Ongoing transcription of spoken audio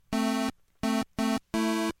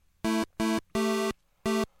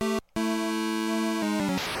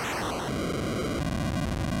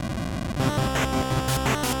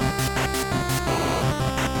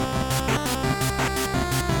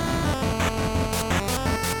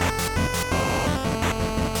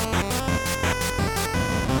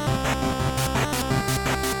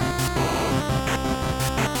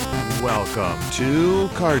Welcome to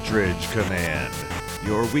Cartridge Command,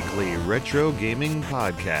 your weekly retro gaming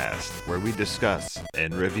podcast where we discuss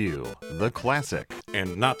and review the classic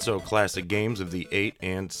and not so classic games of the 8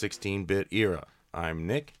 and 16-bit era. I'm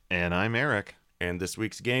Nick. And I'm Eric. And this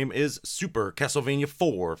week's game is Super Castlevania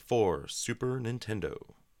 4 for Super Nintendo.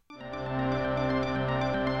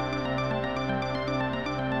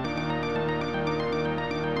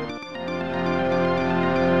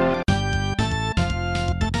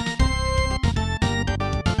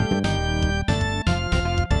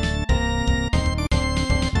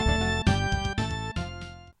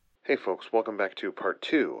 Hey folks, welcome back to part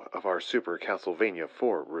 2 of our Super Castlevania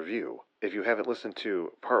 4 review. If you haven't listened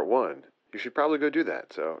to part 1, you should probably go do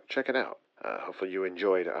that, so check it out. Hopefully you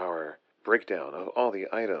enjoyed our breakdown of all the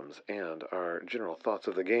items and our general thoughts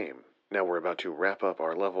of the game. Now we're about to wrap up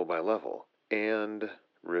our level by level and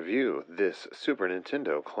review this Super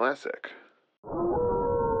Nintendo classic.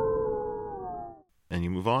 And you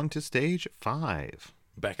move on to stage 5.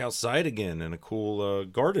 Back outside again in a cool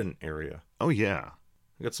garden area. Oh yeah.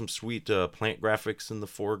 Got some sweet plant graphics in the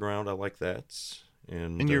foreground. I like that.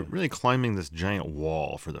 And you're really climbing this giant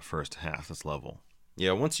wall for the first half of this level.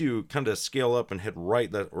 Yeah, once you kind of scale up and hit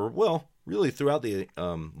right, really throughout the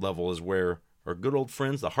level is where our good old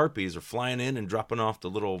friends, the Harpies, are flying in and dropping off the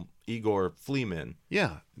little Igor Fleamen.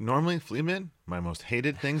 Yeah, normally Fleamen, my most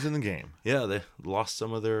hated things in the game. Yeah, they lost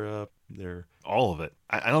some of their... All of it.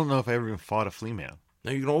 I don't know if I ever even fought a Fleaman.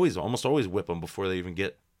 No, you can almost always whip them before they even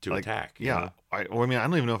get to attack. Yeah, I don't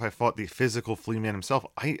even know if I fought the physical Fleaman himself.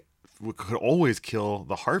 I could always kill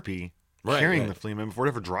the Harpy carrying the Fleaman before it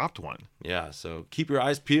ever dropped one. Yeah, so keep your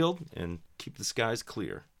eyes peeled and keep the skies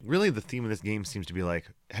clear. Really, the theme of this game seems to be like,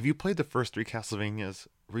 have you played the first 3 Castlevanias?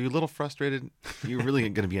 Were you a little frustrated? You're really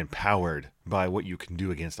going to be empowered by what you can do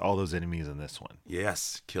against all those enemies in this one.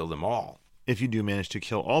 Yes, kill them all. If you do manage to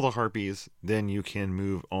kill all the Harpies, then you can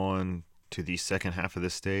move on to the second half of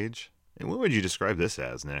this stage. And what would you describe this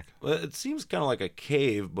as, Nick? Well, it seems kind of like a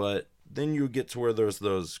cave, but then you get to where there's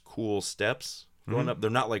those cool steps going up.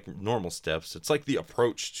 They're not like normal steps. It's like the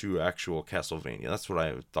approach to actual Castlevania. That's what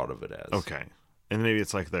I thought of it as. Okay. And maybe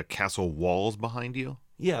it's like the castle walls behind you?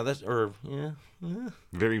 Yeah,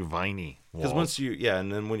 Very viney walls. Because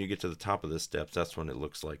and then when you get to the top of the steps, that's when it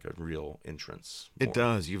looks like a real entrance. It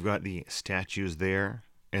does. You've got the statues there,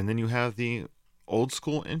 and then you have the old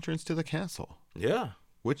school entrance to the castle. Yeah.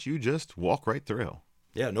 Which you just walk right through.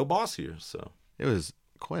 Yeah, no boss here, so. It was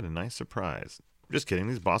quite a nice surprise. Just kidding,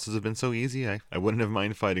 these bosses have been so easy, I wouldn't have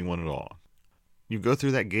minded fighting one at all. You go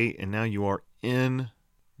through that gate, and now you are in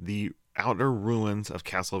the outer ruins of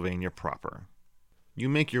Castlevania proper. You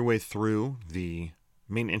make your way through the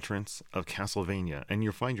main entrance of Castlevania, and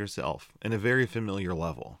you find yourself in a very familiar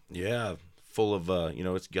level. Yeah, full of,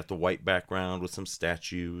 it's got the white background with some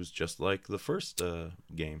statues, just like the first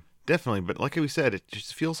game. Definitely, but like we said, it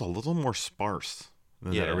just feels a little more sparse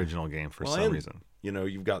than that original game for some reason.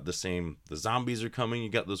 You've got the zombies are coming, you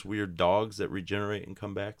got those weird dogs that regenerate and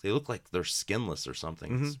come back. They look like they're skinless or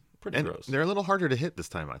something. Mm-hmm. It's pretty gross. They're a little harder to hit this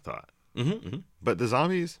time, I thought. Mm-hmm. But the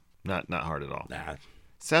zombies, not hard at all. Nah.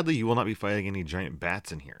 Sadly, you will not be fighting any giant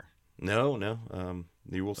bats in here. No.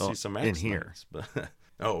 You will see some axe in here. Knights, but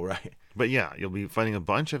oh, right. But yeah, you'll be fighting a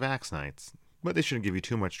bunch of axe knights, but they shouldn't give you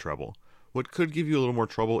too much trouble. What could give you a little more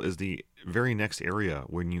trouble is the very next area.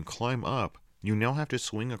 When you climb up, you now have to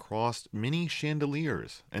swing across many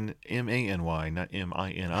chandeliers. And M-A-N-Y, not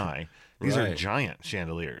M-I-N-I. These are giant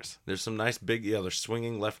chandeliers. There's some nice big, they're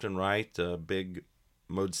swinging left and right, big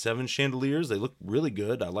Mode 7 chandeliers. They look really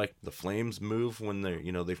good. I like the flames move when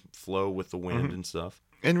they flow with the wind and stuff.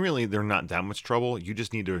 And really, they're not that much trouble. You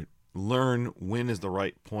just need to learn when is the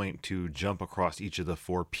right point to jump across each of the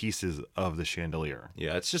 4 pieces of the chandelier.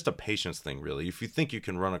 Yeah, it's just a patience thing, really. If you think you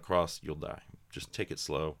can run across, you'll die. Just take it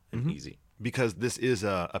slow and easy. Because this is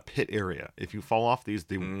a pit area. If you fall off these,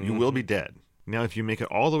 you will be dead. Now, if you make it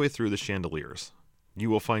all the way through the chandeliers, you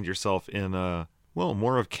will find yourself in,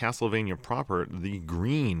 more of Castlevania proper, the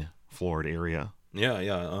green floored area.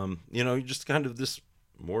 Yeah. Just kind of this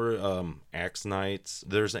more axe knights.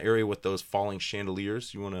 There's an area with those falling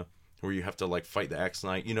chandeliers. Where you have to fight the axe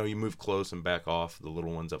knight. You move close and back off the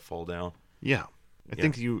little ones that fall down. Yeah. I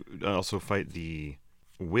think you also fight the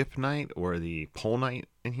whip knight or the pole knight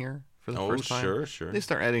in here for the first time. Sure. They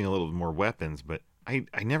start adding a little more weapons, but I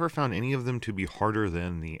never found any of them to be harder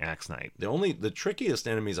than the axe knight. The trickiest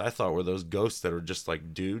enemies I thought were those ghosts that are just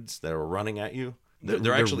like dudes that are running at you.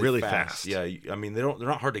 They're actually really fast. Yeah, I mean they're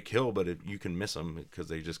not hard to kill, but you can miss them because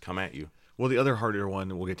they just come at you. Well, the other harder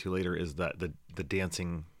one we'll get to later is that the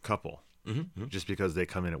dancing couple, just because they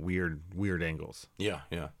come in at weird angles. Yeah.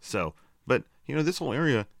 So, But, this whole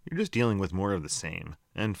area, you're just dealing with more of the same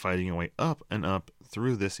and fighting your way up and up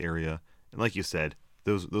through this area. And like you said,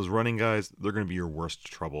 those running guys, they're going to be your worst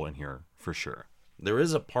trouble in here for sure. There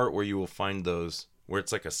is a part where you will find those where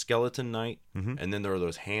it's like a skeleton knight, and then there are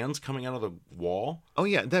those hands coming out of the wall. Oh,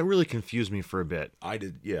 yeah, that really confused me for a bit. I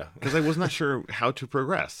did, yeah. Because I was not sure how to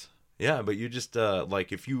progress. Yeah, but you just,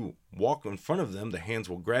 like, if you walk in front of them, the hands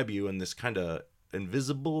will grab you, and this kind of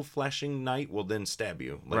invisible flashing knight will then stab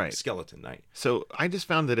you, like Right. a skeleton knight. So I just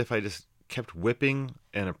found that if I just kept whipping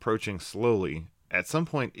and approaching slowly, at some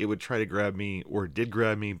point it would try to grab me, or it did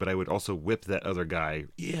grab me, but I would also whip that other guy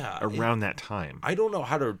Yeah. around that time. I don't know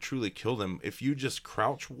how to truly kill them. If you just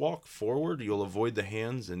crouch walk forward, you'll avoid the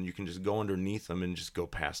hands, and you can just go underneath them and just go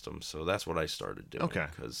past them. So that's what I started doing. Okay.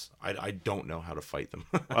 Because I don't know how to fight them.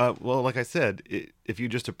 Well, like I said, if you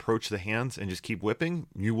just approach the hands and just keep whipping,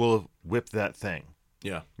 you will whip that thing.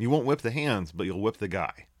 Yeah. You won't whip the hands, but you'll whip the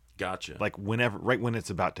guy. Gotcha. Like right when it's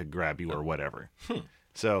about to grab you or whatever.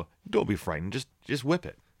 So don't be frightened. Just whip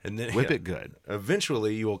it. And then Whip it good.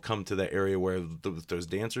 Eventually, you will come to that area where those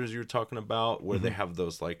dancers you're talking about, where they have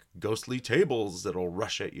those like ghostly tables that'll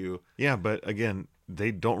rush at you. Yeah, but again,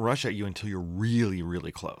 they don't rush at you until you're really,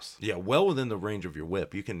 really close. Yeah, well within the range of your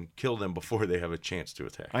whip. You can kill them before they have a chance to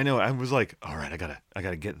attack. I know. I was like, all right, I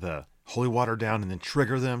gotta get the holy water down and then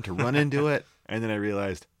trigger them to run into it. And then I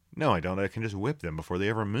realized, no, I don't. I can just whip them before they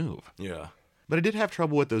ever move. Yeah. But I did have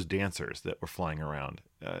trouble with those dancers that were flying around.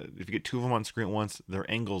 If you get two of them on screen at once, their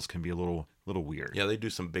angles can be a little weird. Yeah, they do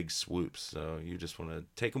some big swoops, so you just want to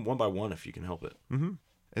take them one by one if you can help it. And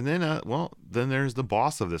then, then there's the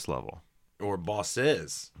boss of this level. Or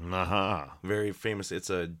bosses. Aha. Very famous. It's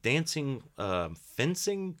a dancing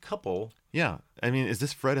fencing couple. Yeah. I mean, is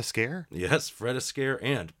this Fred Astaire? Yes, Fred Astaire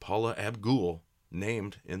and Paula Abdul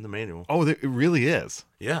named in the manual. Oh, it really is.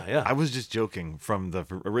 Yeah, yeah. I was just joking from the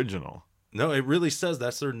original. No, it really says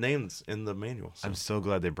that's their names in the manual. So. I'm so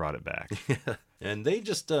glad they brought it back. Yeah. And they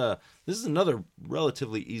just, this is another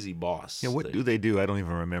relatively easy boss. Yeah, what do they do? I don't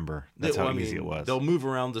even remember. That's how easy it was. They'll move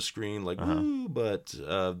around the screen like, woo, but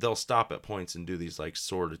they'll stop at points and do these like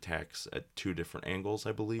sword attacks at 2 different angles,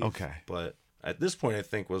 I believe. Okay. But at this point, I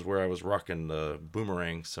think was where I was rocking the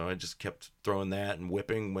boomerang. So I just kept throwing that and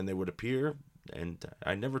whipping when they would appear. And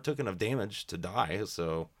I never took enough damage to die.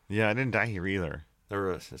 So Yeah, I didn't die here either.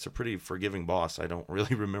 it's a pretty forgiving boss. I don't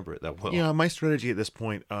really remember it that well. Yeah, my strategy at this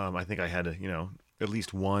point, I think I had, at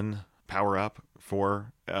least one power up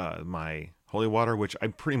for my holy water, which I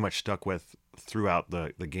pretty much stuck with throughout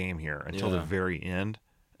the game here until the very end.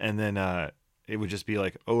 And then it would just be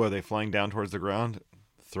like, oh, are they flying down towards the ground?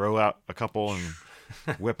 Throw out a couple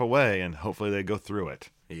and whip away, and hopefully they go through it.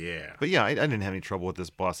 Yeah. But yeah, I didn't have any trouble with this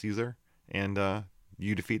boss either. And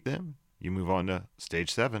you defeat them, you move on to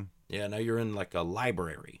stage 7. Yeah, now you're in like a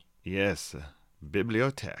library. Yes,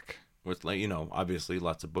 bibliothèque. With like, obviously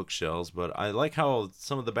lots of bookshelves, but I like how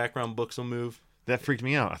some of the background books will move. That freaked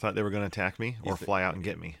me out. I thought they were going to attack me or fly out and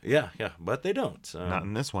get me. Yeah, but they don't. Not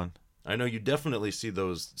in this one. I know you definitely see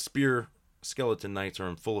those spear skeleton knights are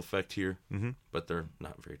in full effect here, but they're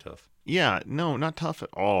not very tough. Yeah, no, not tough at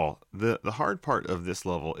all. The hard part of this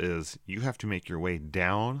level is you have to make your way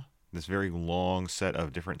down this very long set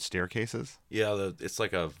of different staircases. Yeah, it's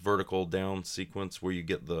like a vertical down sequence where you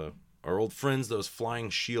get our old friends, those flying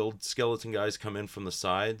shield skeleton guys come in from the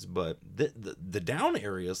sides, but the down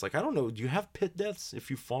areas, like, I don't know, do you have pit deaths if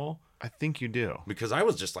you fall? I think you do. Because I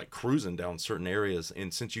was just like cruising down certain areas,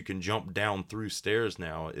 and since you can jump down through stairs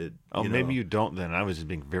now, Maybe you don't then. I was just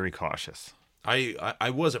being very cautious.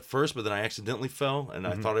 I was at first, but then I accidentally fell, and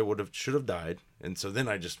I thought I should have died. And so then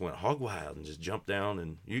I just went hog wild and just jumped down,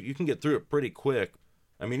 and you can get through it pretty quick.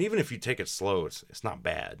 I mean, even if you take it slow, it's not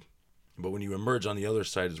bad. But when you emerge on the other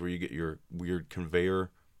side is where you get your weird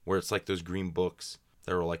conveyor, where it's like those green books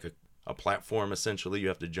that are like a platform, essentially. You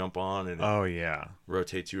have to jump on, and it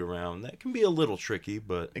rotates you around. That can be a little tricky,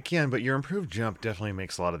 but... It can, but your improved jump definitely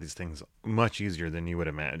makes a lot of these things much easier than you would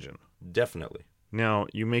imagine. Definitely. Now,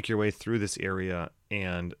 you make your way through this area,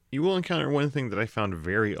 and you will encounter one thing that I found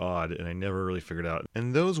very odd, and I never really figured out.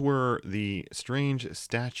 And those were the strange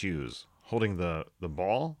statues holding the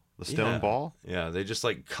ball, the stone ball. Yeah, they just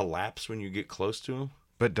like collapse when you get close to them.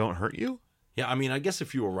 But don't hurt you? Yeah, I mean, I guess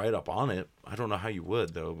if you were right up on it, I don't know how you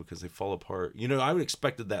would, though, because they fall apart. I would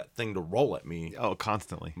expected that thing to roll at me. Oh,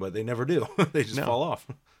 constantly. But they never do. They just fall off.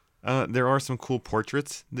 There are some cool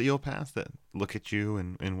portraits that you'll pass that look at you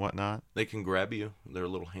and whatnot. They can grab you. Their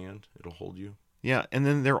little hand. It'll hold you. Yeah, and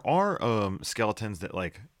then there are skeletons that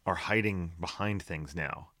like are hiding behind things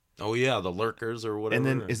now. Oh, yeah, the lurkers or whatever.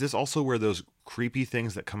 And then is this also where those creepy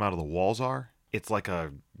things that come out of the walls are? it's like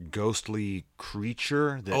a ghostly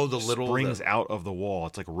creature that the little springs out of the wall.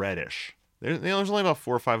 It's like reddish. There's only about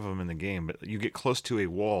 4 or 5 of them in the game, but you get close to a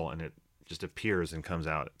wall and it just appears and comes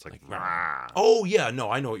out. It's like rah. Oh yeah, no,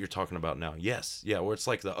 I know what you're talking about now. Yes, yeah, where it's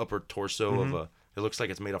like the upper torso of a. It looks like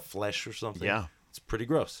it's made of flesh or something. Yeah, it's pretty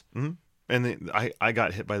gross. Mm-hmm. And I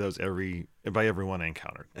got hit by those by everyone I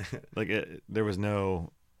encountered. Like there was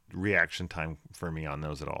no reaction time for me on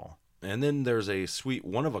those at all. And then there's a sweet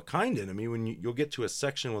one-of-a-kind enemy when you'll get to a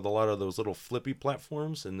section with a lot of those little flippy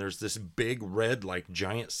platforms, and there's this big red, like,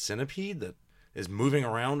 giant centipede that is moving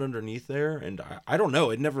around underneath there, and I don't know,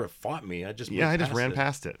 it never fought me. I just ran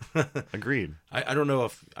past it. Agreed. I don't know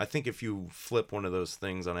I think if you flip one of those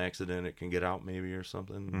things on accident, it can get out maybe or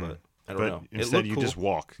something, but I don't know. Instead, you just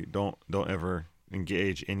walk. Don't ever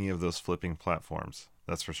engage any of those flipping platforms.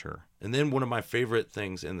 That's for sure. And then one of my favorite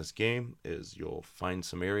things in this game is you'll find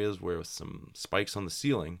some areas where some spikes on the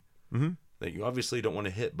ceiling that you obviously don't want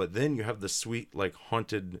to hit, but then you have the sweet, like,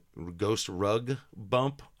 haunted ghost rug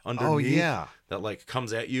bump underneath. Oh, yeah. That, like,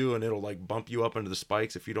 comes at you and it'll, like, bump you up into the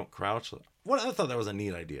spikes if you don't crouch. I thought that was a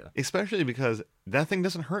neat idea. Especially because that thing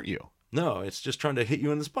doesn't hurt you. No, it's just trying to hit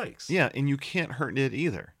you in the spikes. Yeah, and you can't hurt it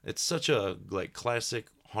either. It's such a, like, classic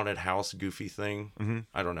haunted house goofy thing.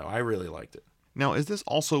 I don't know. I really liked it. Now, is this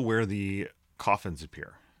also where the coffins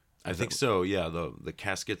appear? I think so, yeah. The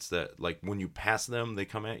caskets that, like, when you pass them, they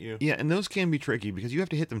come at you. Yeah, and those can be tricky because you have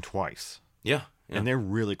to hit them twice. Yeah. And they're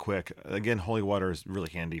really quick. Again, holy water is really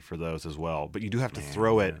handy for those as well. But you do have to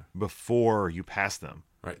throw it before you pass them.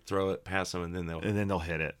 Right, throw it, pass them, and then they'll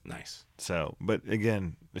hit it. Nice. So, but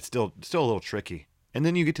again, it's still a little tricky. And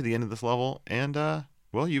then you get to the end of this level, and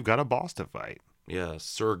well, you've got a boss to fight. Yeah,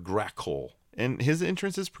 Sir Grackle. And his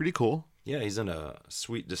entrance is pretty cool. Yeah, he's in a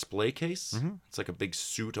sweet display case. It's like a big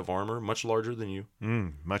suit of armor, much larger than you.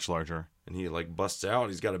 Much larger. And he, like, busts out.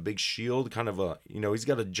 He's got a big shield, kind of a, he's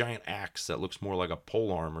got a giant axe that looks more like a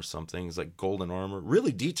pole arm or something. He's like golden armor.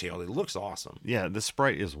 Really detailed. It looks awesome. Yeah, the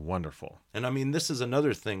sprite is wonderful. And I mean, this is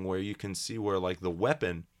another thing where you can see where, like, the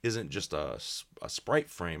weapon isn't just a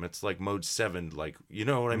sprite frame. It's like mode 7, like, you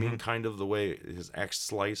know what I mean? Kind of the way his axe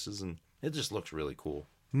slices, and it just looks really cool.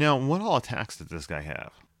 Now, what all attacks does this guy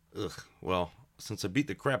have? Ugh, well, since I beat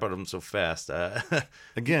the crap out of him so fast,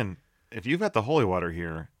 Again, if you've got the holy water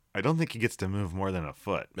here, I don't think he gets to move more than a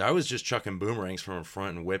foot. I was just chucking boomerangs from in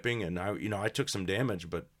front and whipping, and I took some damage,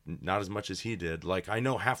 but not as much as he did. Like, I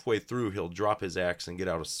know halfway through he'll drop his axe and get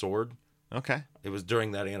out a sword. Okay. It was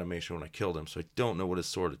during that animation when I killed him, so I don't know what his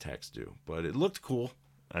sword attacks do, but it looked cool.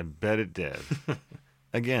 I bet it did.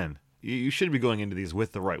 Again, you should be going into these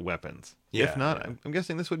with the right weapons. Yeah, if not, I'm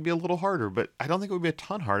guessing this would be a little harder, but I don't think it would be a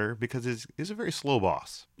ton harder because he's a very slow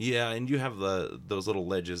boss. Yeah, and you have those little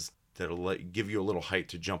ledges that'll give you a little height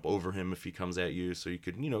to jump over him if he comes at you, so you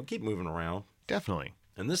could, keep moving around. Definitely.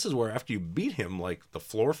 And this is where after you beat him, like, the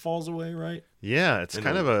floor falls away, right? Yeah, it's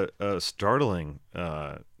kind of a startling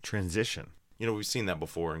transition. We've seen that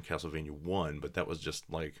before in Castlevania 1, but that was just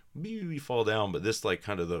like, you fall down. But this, like,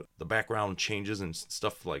 kind of the background changes and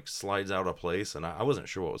stuff, like, slides out of place. And I wasn't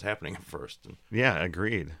sure what was happening at first. And yeah,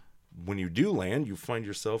 agreed. when you do land, you find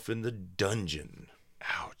yourself in the dungeon.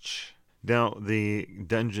 Ouch. Now, the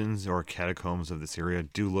dungeons or catacombs of this area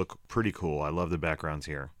do look pretty cool. I love the backgrounds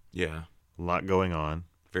here. Yeah. A lot going on.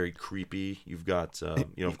 Very creepy. You've got,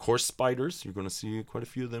 of course, spiders. You're going to see quite a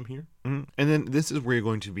few of them here. Mm-hmm. And then this is where you're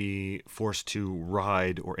going to be forced to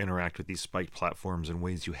ride or interact with these spiked platforms in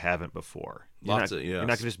ways you haven't before. You're not going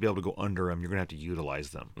to just be able to go under them. You're going to have to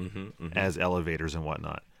utilize them as elevators and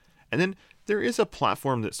whatnot. And then there is a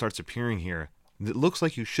platform that starts appearing here that looks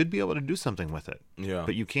like you should be able to do something with it. Yeah.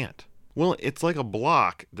 But you can't. Well, it's like a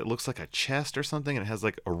block that looks like a chest or something, and it has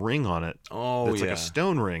like a ring on it. Oh, that's like a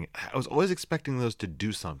stone ring. I was always expecting those to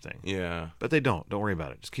do something. Yeah. But they don't. Don't worry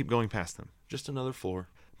about it. Just keep going past them. Just another floor.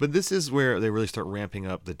 But this is where they really start ramping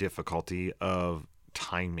up the difficulty of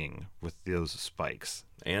timing with those spikes.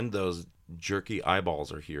 And those jerky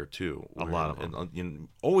eyeballs are here, too. A lot of them. And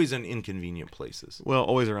always in inconvenient places. Well,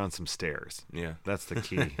 always around some stairs. Yeah. That's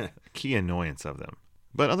the key annoyance of them.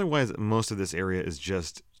 But otherwise, most of this area is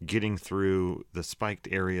just getting through the spiked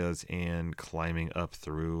areas and climbing up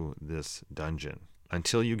through this dungeon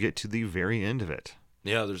until you get to the very end of it.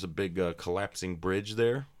 Yeah, there's a big collapsing bridge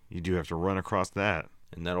there. You do have to run across that.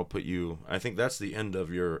 And that'll put you, I think that's the end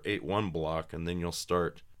of your 8-1 block, and then you'll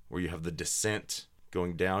start where you have the descent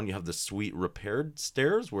going down. You have the sweet repaired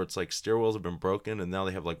stairs where it's like stairwells have been broken, and now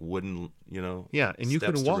they have like wooden, Yeah, and you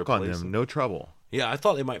can walk on them, no trouble. Yeah, I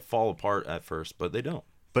thought they might fall apart at first, but they don't.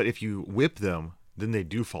 But if you whip them, then they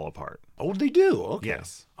do fall apart. Oh, they do? Okay.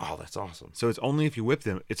 Yes. Oh, that's awesome. So it's only if you whip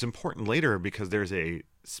them. It's important later because there's a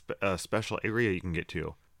special area you can get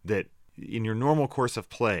to that in your normal course of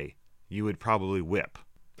play, you would probably whip.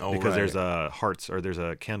 Oh, because right. there's a hearts or there's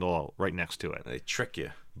a candle right next to it. They trick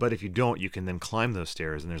you. But if you don't, you can then climb those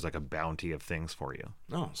stairs and there's like a bounty of things for you.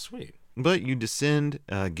 Oh, sweet. But you descend,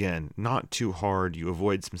 again, not too hard. You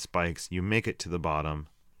avoid some spikes. You make it to the bottom.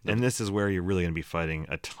 And this is where you're really going to be fighting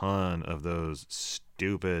a ton of those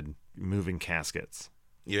stupid moving caskets.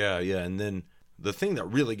 Yeah, yeah. And then the thing that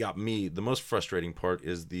really got me, the most frustrating part,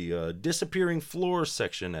 is the disappearing floor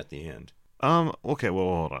section at the end. Okay, well,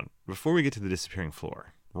 hold on. Before we get to the disappearing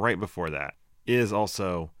floor, right before that is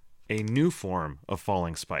also a new form of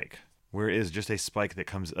falling spike, where it is just a spike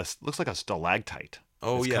that looks like a stalactite.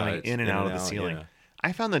 Oh, it's yeah. coming in and out of the ceiling. Yeah.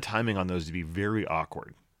 I found the timing on those to be very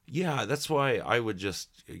awkward. Yeah, that's why I would just,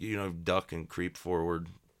 duck and creep forward.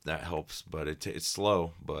 That helps, but it's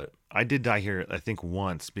slow. But I did die here, I think,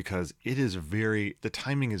 once because the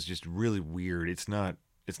timing is just really weird. It's not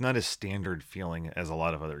as standard feeling as a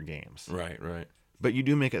lot of other games. Right. But you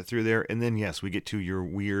do make it through there, and then, yes, we get to your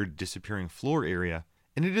weird disappearing floor area,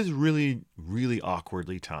 and it is really, really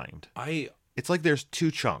awkwardly timed. It's like there's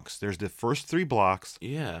two chunks. There's the first 3 blocks.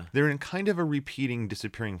 Yeah. They're in kind of a repeating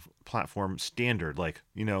disappearing platform standard, like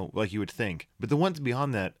you would think. But the ones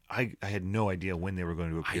beyond that, I had no idea when they were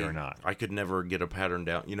going to appear or not. I could never get a pattern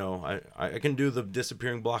down. I can do the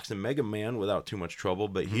disappearing blocks in Mega Man without too much trouble,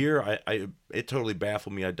 but here it totally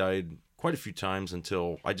baffled me. I died quite a few times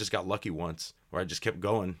until I just got lucky once where I just kept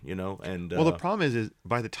going, and well, the problem is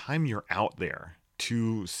by the time you're out there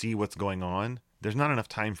to see what's going on, there's not enough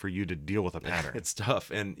time for you to deal with a pattern. It's tough.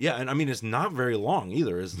 And I mean, it's not very long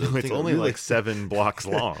either. It's only like 7 blocks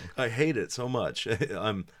long. I hate it so much.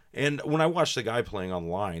 And when I watched the guy playing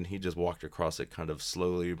online, he just walked across it kind of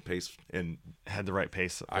slowly paced and had the right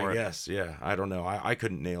pace for I it. guess, yeah. I don't know. I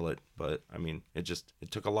couldn't nail it, but I mean, it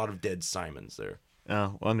took a lot of dead Simons there.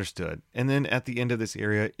 Oh, understood. And then at the end of this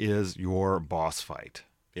area is your boss fight.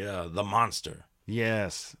 Yeah, the monster.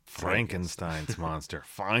 Yes, Frankenstein's monster.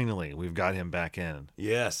 Finally, we've got him back in.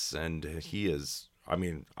 Yes, and he is, I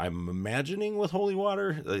mean, I'm imagining with holy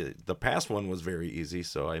water, the past one was very easy,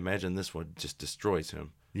 so I imagine this one just destroys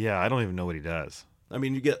him. Yeah, I don't even know what he does. I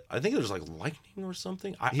mean, I think there's like lightning or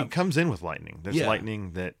something. He comes in with lightning. There's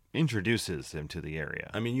lightning that introduces him to the area.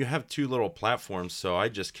 I mean, you have 2 little platforms, so I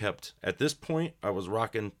just kept, at this point, I was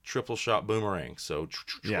rocking triple shot boomerangs. So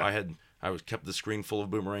I kept the screen full of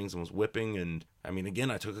boomerangs and was whipping. And I mean, again,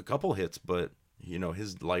 I took a couple hits, but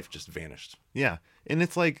his life just vanished. Yeah. And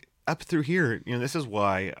it's like up through here, this is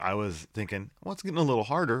why I was thinking, well, it's getting a little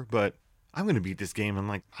harder, but I'm going to beat this game. And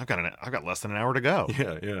like, I've got less than an hour to go.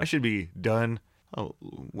 Yeah. I should be done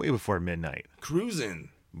way before midnight. Cruising.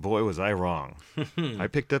 Boy, was I wrong. I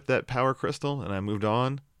picked up that power crystal and I moved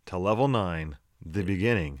on to level 9, the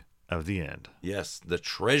beginning of the end. Yes, the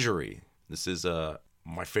treasury. This is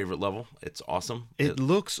my favorite level. It's awesome. It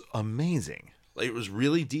looks amazing. It was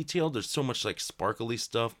really detailed. There's so much like sparkly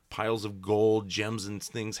stuff, piles of gold, gems and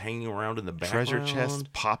things hanging around in the background. Treasure chests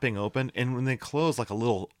popping open, and when they close, like a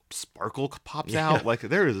little sparkle pops out. Like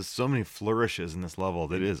there is so many flourishes in this level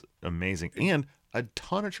that is amazing, and a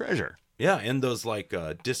ton of treasure. Yeah, and those like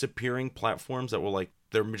disappearing platforms that were like,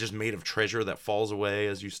 they're just made of treasure that falls away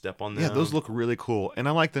as you step on them. Yeah, those look really cool, and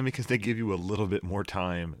I like them because they give you a little bit more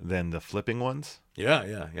time than the flipping ones.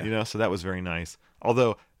 Yeah. So that was very nice.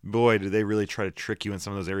 Although, boy, do they really try to trick you in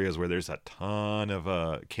some of those areas where there's a ton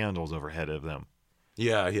of candles overhead of them.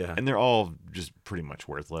 Yeah. And they're all just pretty much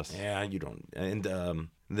worthless. Yeah, you don't. And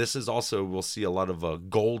this is also, we'll see a lot of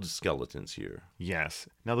gold skeletons here. Yes.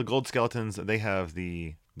 Now, the gold skeletons, they have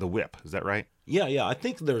the whip. Is that right? Yeah. I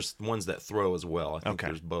think there's ones that throw as well. I think Okay.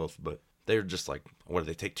 there's both, but they're just like, what do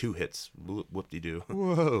they take? 2 hits. Whoop-de-doo.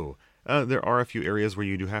 Whoa. There are a few areas where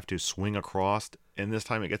you do have to swing across, and this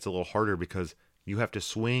time it gets a little harder because you have to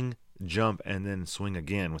swing, jump, and then swing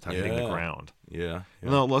again without hitting the ground. Yeah.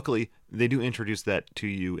 No, luckily, they do introduce that to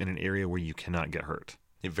you in an area where you cannot get hurt.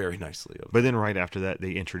 Very nicely. But then right after that,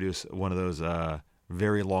 they introduce one of those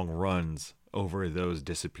very long runs over those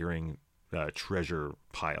disappearing treasure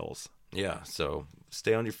piles. Yeah, so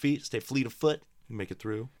stay on your feet, stay fleet of foot, you make it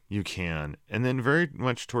through. You can. And then very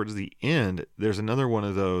much towards the end, there's another one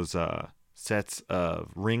of those sets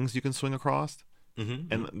of rings you can swing across.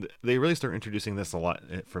 Mm-hmm. And they really start introducing this a lot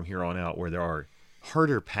from here on out, where there are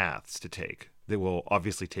harder paths to take that will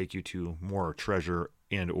obviously take you to more treasure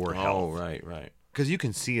and or health. Oh, right. Because you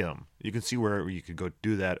can see them. You can see where you could go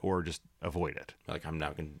do that or just avoid it. Like, I'm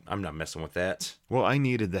not messing with that. Well, I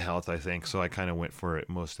needed the health, I think, so I kind of went for it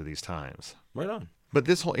most of these times. Right on. But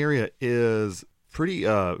this whole area is pretty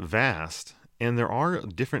vast, and there are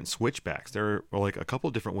different switchbacks. There are like a couple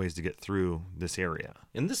different ways to get through this area.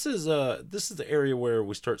 And this is the area where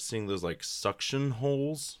we start seeing those like suction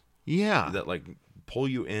holes Yeah. that like pull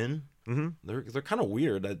you in. Mm-hmm. They're kind of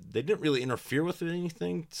weird. They didn't really interfere with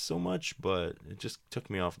anything so much, but it just took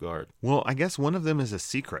me off guard. Well, I guess one of them is a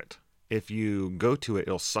secret. If you go to it,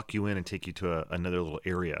 it'll suck you in and take you to another little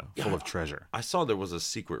area full of treasure. I saw there was a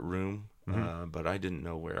secret room, but I didn't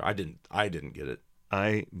know where. I didn't get it.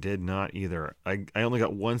 I did not either. I only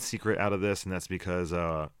got one secret out of this, and that's because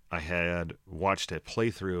I had watched a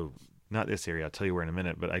playthrough. Not this area, I'll tell you where in a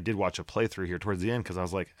minute, but I did watch a playthrough here towards the end because I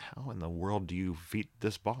was like, how in the world do you beat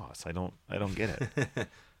this boss? I don't get it.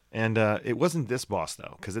 And it wasn't this boss,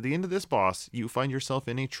 though, because at the end of this boss, you find yourself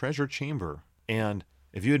in a treasure chamber. And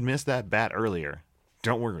if you had missed that bat earlier,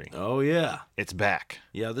 don't worry. Oh, yeah. It's back.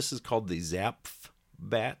 Yeah, this is called the Zapf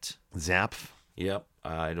bat. Zapf. Yep.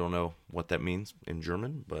 I don't know what that means in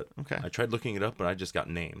German, but Okay. I tried looking it up, but I just got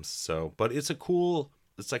names. So, but it's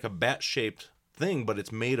it's like a bat-shaped thing, but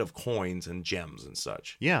it's made of coins and gems and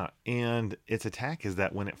such. Yeah, and its attack is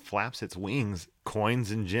that when it flaps its wings, coins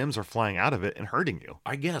and gems are flying out of it and hurting you.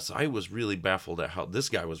 I guess I was really baffled at how this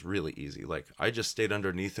guy was really easy. Like, I just stayed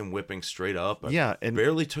underneath him, whipping straight up. Yeah, and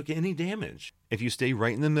barely took any damage. if you stay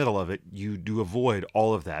right in the middle of it, you do avoid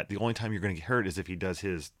all of that. The only time you're going to get hurt is if he does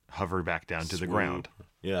his hover back down to the ground.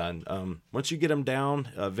 Yeah, and once you get him down,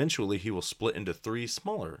 eventually he will split into 3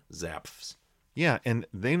 smaller Zapfs. Yeah, and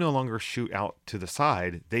they no longer shoot out to the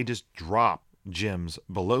side. They just drop gems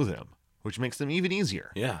below them, which makes them even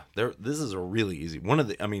easier. Yeah, this is a really easy.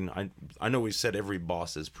 I know we said every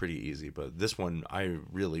boss is pretty easy, but this one I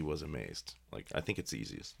really was amazed. Like, I think it's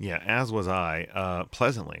easiest. Yeah, as was I,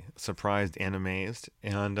 pleasantly surprised and amazed.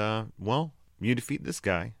 And, well, you defeat this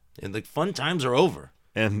guy. And the fun times are over.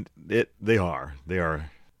 And they are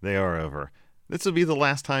over. This will be the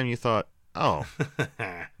last time you thought, oh,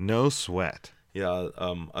 no sweat. Yeah,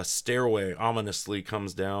 a stairway ominously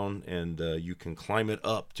comes down, and you can climb it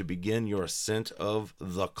up to begin your ascent of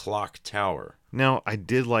the clock tower. Now, I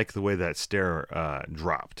did like the way that stair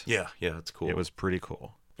dropped. Yeah, it's cool. It was pretty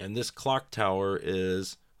cool. And this clock tower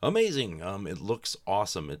is amazing. It looks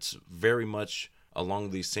awesome. It's very much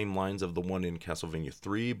along the same lines of the one in Castlevania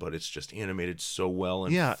 3, but it's just animated so well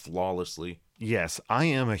and flawlessly. Yes, I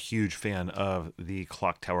am a huge fan of the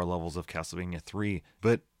clock tower levels of Castlevania 3,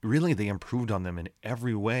 but really they improved on them in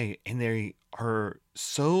every way, and they are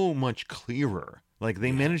so much clearer. Like,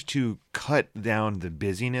 they managed to cut down the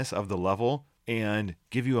busyness of the level and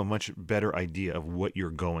give you a much better idea of what you're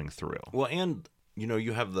going through. Well, and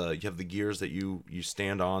you have the gears that you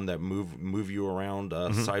stand on that move you around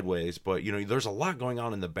sideways, but there's a lot going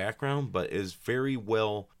on in the background, but is very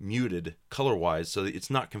well muted color wise, so it's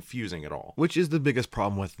not confusing at all. Which is the biggest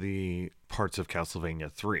problem with the parts of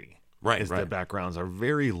Castlevania 3. Right. The backgrounds are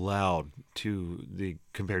very loud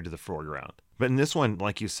compared to the foreground. But in this one,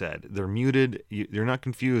 like you said, they're muted. You're not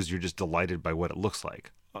confused. You're just delighted by what it looks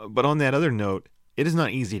like. But on that other note, it is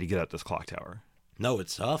not easy to get up this clock tower. No,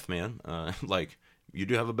 it's tough, man. Like, you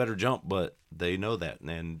do have a better jump, but they know that.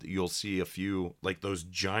 And you'll see a few, like those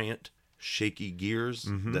giant shaky gears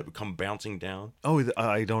that come bouncing down. Oh,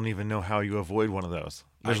 I don't even know how you avoid one of those.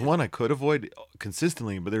 There's one I could avoid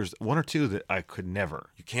consistently, but there's one or two that I could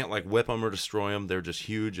never. You can't, like, whip them or destroy them. They're just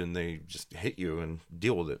huge, and they just hit you and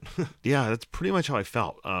deal with it. Yeah, that's pretty much how I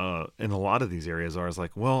felt in a lot of these areas. I was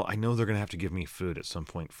like, well, I know they're going to have to give me food at some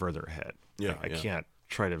point further ahead. Yeah, I can't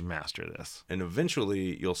try to master this. And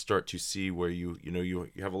eventually you'll start to see where you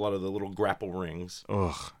have a lot of the little grapple rings.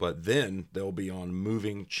 Ugh. But then they'll be on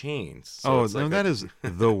moving chains. So that is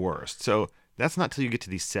the worst. So that's not till you get to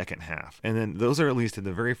the second half. And then those are at least in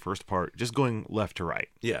the very first part, just going left to right.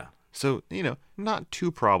 Yeah. So, not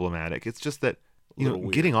too problematic. It's just that,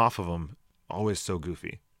 getting off of them, always so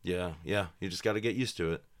goofy. Yeah. You just got to get used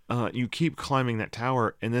to it. You keep climbing that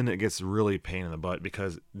tower, and then it gets really pain in the butt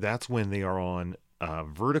because that's when they are on a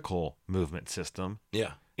vertical movement system.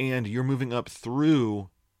 Yeah. And you're moving up through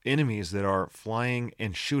enemies that are flying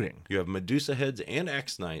and shooting. You have Medusa heads and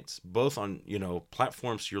Axe Knights, both on,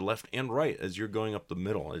 platforms to your left and right as you're going up the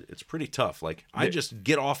middle. It's pretty tough. Like, I just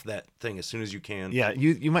get off that thing as soon as you can. Yeah,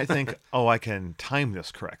 you might think, oh, I can time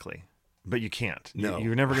this correctly. But you can't. No.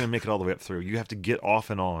 You're never going to make it all the way up through. You have to get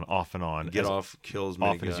off and on, off and on. Get off, kill as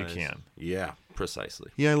many often guys as you can. Yeah,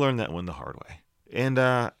 precisely. Yeah, I learned that one the hard way.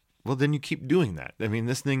 And, well, then you keep doing that. I mean,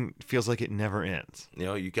 this thing feels like it never ends.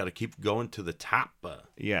 You got to keep going to the top.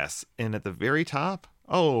 Yes, and at the very top,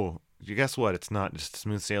 oh, you guess what? It's not just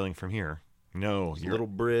smooth sailing from here. No. There's a little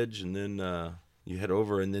bridge, and then you head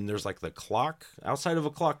over, and then there's like the clock, outside of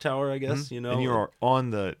a clock tower, I guess, And you're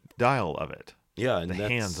on the dial of it. Yeah, and the that's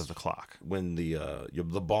hands of the clock. when the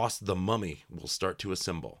boss, the mummy, will start to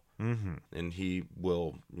assemble. Mm-hmm. And he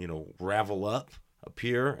will, ravel up,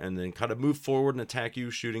 appear, and then kind of move forward and attack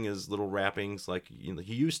you, shooting his little wrappings like he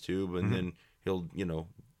used to, and then he'll,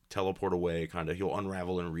 teleport away, he'll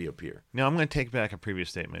unravel and reappear. Now, I'm going to take back a previous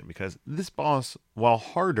statement because this boss, while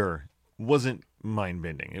harder, wasn't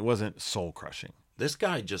mind-bending. It wasn't soul-crushing. This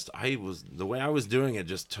guy the way I was doing it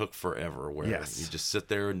just took forever, where Yes. you just sit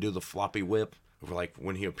there and do the floppy whip, like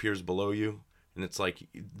when he appears below you. And it's like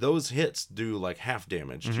those hits do like half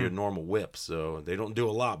damage to your normal whip, so they don't do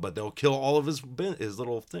a lot, but they'll kill all of his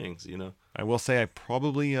little things, I will say I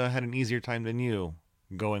probably had an easier time than you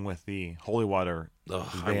going with the holy water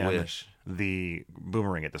Ugh, than I wish. the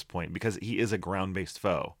boomerang at this point, because he is a ground-based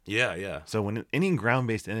foe. Yeah. So when any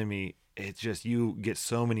ground-based enemy, it's just you get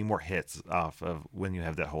so many more hits off of when you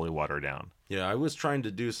have that holy water down. Yeah, I was trying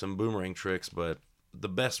to do some boomerang tricks, but the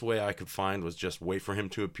best way I could find was just wait for him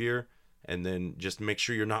to appear and then just make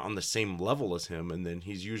sure you're not on the same level as him. And then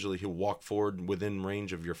he'll walk forward within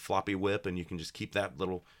range of your floppy whip, and you can just keep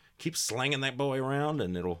slanging that boy around,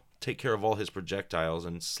 and it'll take care of all his projectiles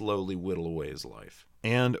and slowly whittle away his life.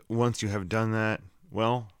 And once you have done that,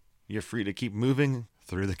 well, you're free to keep moving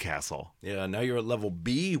through the castle. Yeah, now you're at level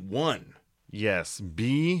B1. Yes,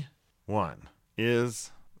 B1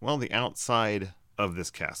 is, well, the outside of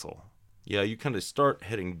this castle. Yeah, you kind of start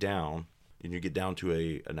heading down, and you get down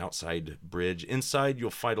to an outside bridge. Inside,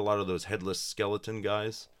 you'll fight a lot of those headless skeleton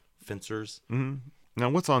guys, fencers. Mm-hmm. Now,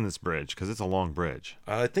 what's on this bridge? Because it's a long bridge.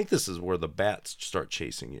 I think this is where the bats start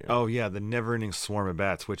chasing you. Oh, yeah, the never-ending swarm of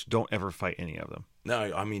bats, which don't ever fight any of them.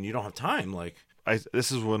 No, I mean, you don't have time.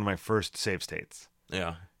 This is one of my first save states.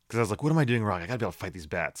 Yeah. Because I was like, what am I doing wrong? I got to be able to fight these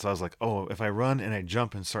bats. So I was like, oh, if I run and I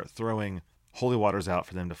jump and start throwing holy waters out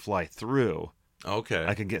for them to fly through, Okay.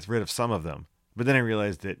 I can get rid of some of them. But then I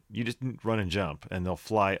realized that you just run and jump, and they'll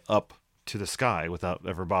fly up to the sky without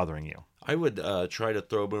ever bothering you. I would try to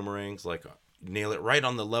throw boomerangs, nail it right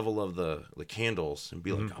on the level of the candles and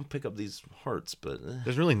be like, I'll pick up these hearts, but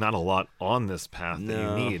There's really not a lot on this path that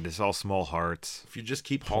No. you need. It's all small hearts. if you just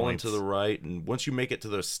keep hauling to Points. the right, and once you make it to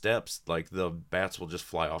those steps, the bats will just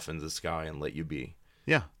fly off into the sky and let you be.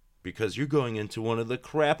 Yeah. Because you're going into one of the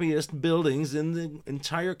crappiest buildings in the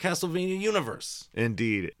entire Castlevania universe.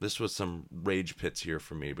 Indeed. This was some rage pits here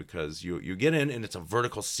for me, because you get in and it's a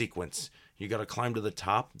vertical sequence. You got to climb to the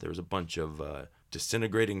top. There's a bunch of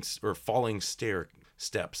disintegrating or falling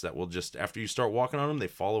steps that will just, after you start walking on them, they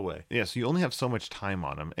fall away. Yeah, so you only have so much time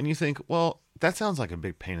on them. And you think, well, that sounds like a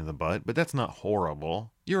big pain in the butt, but that's not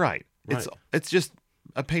horrible. You're right. It's just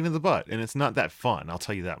a pain in the butt, and it's not that fun. I'll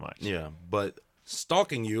tell you that much. Yeah, but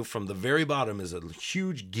stalking you from the very bottom is a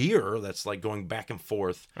huge gear that's going back and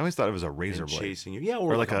forth I always thought it was a razor and blade. chasing you. Yeah,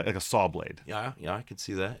 Or like a saw blade. Yeah, I can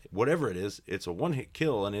see that. Whatever it is, it's a one-hit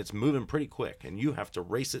kill, and it's moving pretty quick, and you have to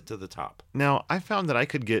race it to the top. Now, I found that I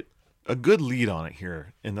could get a good lead on it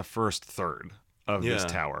here in the first third of this Yeah.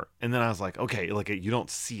 tower. And then I was like, okay, you don't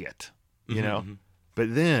see it, you know?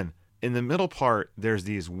 But then in the middle part, there's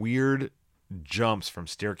these weird jumps from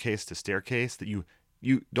staircase to staircase that you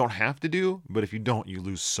don't have to do, but if you don't, you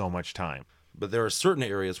lose so much time. But there are certain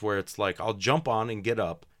areas where it's I'll jump on and get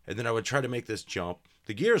up, and then I would try to make this jump.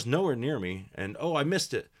 The gear's nowhere near me, and I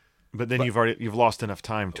missed it. But then you've lost enough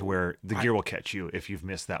time to where the gear will catch you if you've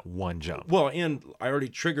missed that one jump. Well, and I already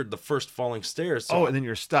triggered the first falling stairs, so And then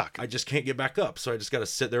you're stuck. I just can't get back up. So I just got to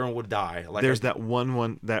sit there and would die. There's that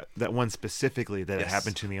one specifically that it Yes.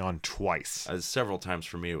 happened to me on twice. Several times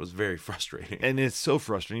for me. It was very frustrating. And it's so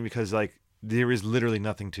frustrating because there is literally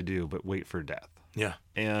nothing to do but wait for death. Yeah.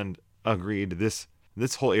 And agreed, this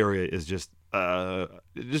whole area is just a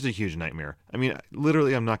huge nightmare. I mean,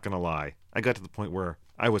 literally, I'm not gonna lie. I got to the point where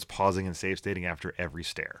I was pausing and save stating after every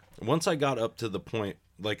stair. Once I got up to the point,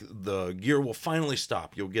 the gear will finally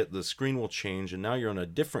stop. The screen will change, and now you're in a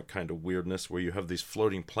different kind of weirdness where you have these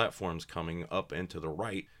floating platforms coming up and to the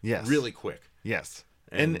right. Yes. Really quick. Yes.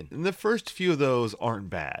 And the first few of those aren't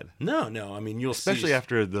bad. No. I mean, you'll Especially see.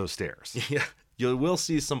 after those stairs. Yeah. You will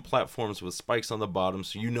see some platforms with spikes on the bottom,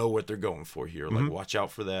 so you know what they're going for here. Watch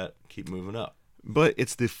out for that. Keep moving up. But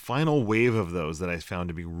it's the final wave of those that I found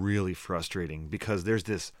to be really frustrating because there's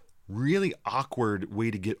this really awkward way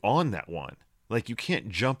to get on that one. You can't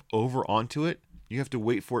jump over onto it. You have to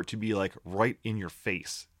wait for it to be right in your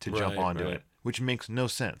face to jump onto it, which makes no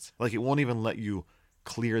sense. It won't even let you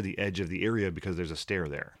clear the edge of the area because there's a stair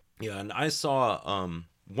there. Yeah, and I saw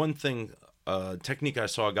one thing, technique I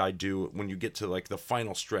saw a guy do when you get to the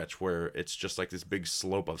final stretch where it's just this big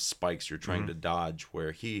slope of spikes you're trying to dodge,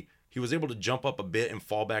 where he he was able to jump up a bit and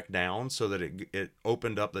fall back down so that it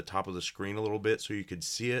opened up the top of the screen a little bit so you could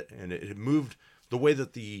see it, and it moved the way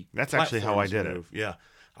that the That's actually how I did move. Yeah.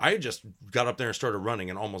 I just got up there and started running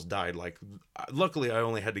and almost died. Like, luckily I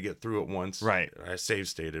only had to get through it once. Right. I save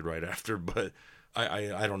stated right after, but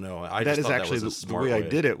I don't know. I That just is thought actually that was a the smart way I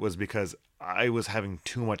did it was because I was having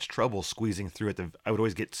too much trouble squeezing through at I would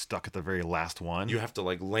always get stuck at the very last one. You have to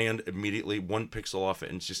like land immediately 1 pixel off it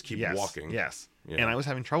and just keep walking. Yes. Yeah. And I was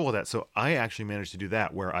having trouble with that. So I actually managed to do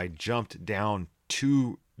that where I jumped down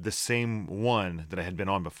to the same one that I had been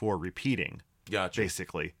on before, repeating, Gotcha.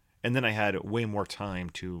 basically. And then I had way more time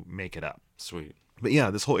to make it up. Sweet. But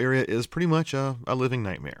yeah, this whole area is pretty much a living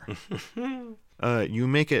nightmare. You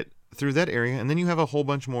make it through that area, and then you have a whole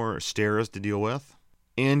bunch more stairs to deal with.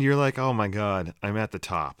 And you're like, oh my God, I'm at the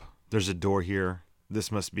top. There's a door here.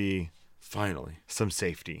 This must be Finally. some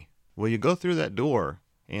safety. Well, you go through that door,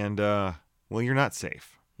 and, well, you're not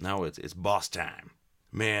safe. Now it's boss time.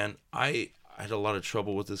 Man, I had a lot of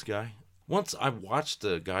trouble with this guy. Once I watched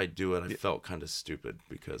the guy do it, I felt kind of stupid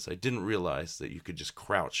because I didn't realize that you could just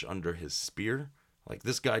crouch under his spear. Like,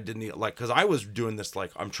 this guy didn't need, like, because I was doing this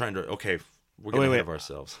like, I'm trying to, okay, we're going to have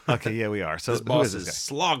ourselves. Okay, yeah, we are. So This who boss is is this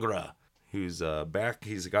guy? Slogra, who's back.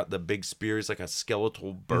 He's got the big spear. He's like a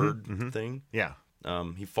skeletal bird thing. Yeah.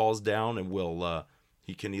 He falls down and will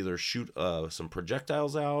he can either shoot some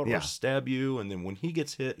projectiles out Yeah. or stab you, and then when he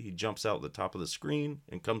gets hit, he jumps out the top of the screen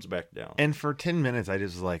and comes back down. And for 10 minutes, I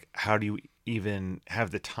just was like, how do you even have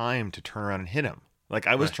the time to turn around and hit him? Like,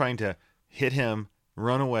 I was trying to hit him,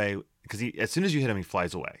 run away, because as soon as you hit him, he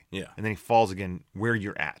flies away. Yeah. And then he falls again where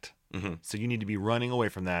you're at. Mm-hmm. So you need to be running away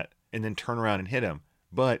from that and then turn around and hit him.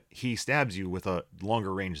 But he stabs you with a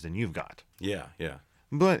longer range than you've got. Yeah.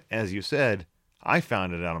 But as you said, I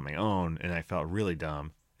found it out on my own, and I felt really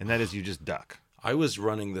dumb. And that is you just duck. I was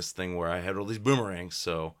running this thing where I had all these boomerangs,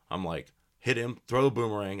 so I'm like, hit him, throw the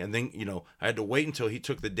boomerang, and then, I had to wait until he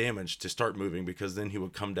took the damage to start moving, because then he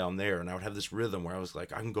would come down there, and I would have this rhythm where I was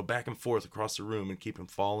like, I can go back and forth across the room and keep him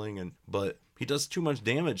falling, but he does too much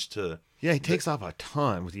damage to... Yeah, he takes off a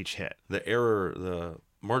ton with each hit. The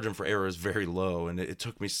margin for error is very low, and it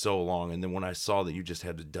took me so long, and then when I saw that you just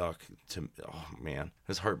had to duck, oh man,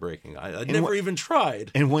 it's heartbreaking. I never even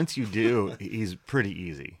tried. And once you do, he's pretty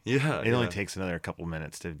easy. Yeah. It only takes another couple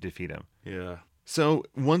minutes to defeat him. Yeah. So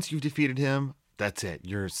once you've defeated him, that's it.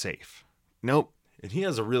 You're safe. Nope. And he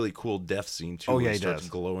has a really cool death scene too. Oh, where yeah, he he starts does.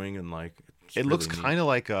 glowing and like It looks kind of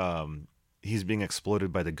like he's being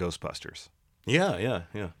exploded by the Ghostbusters. Yeah.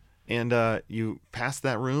 And you pass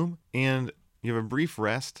that room, and you have a brief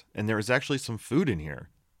rest, and there is actually some food in here.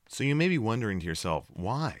 So you may be wondering to yourself,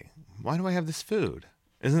 why? Why do I have this food?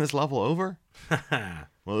 Isn't this level over?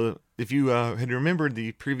 Well, if you had remembered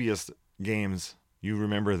the previous games, you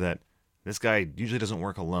remember that this guy usually doesn't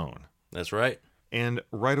work alone. That's right. And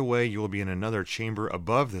right away, you will be in another chamber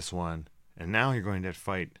above this one, and now you're going to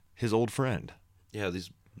fight his old friend. Yeah,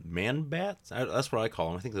 these man bats. That's what I call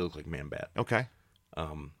them. I think they look like man bat. Okay.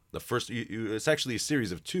 The first, it's actually a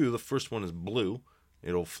series of 2. The first one is blue.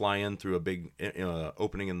 It'll fly in through a big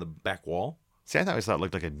opening in the back wall. See, I always thought it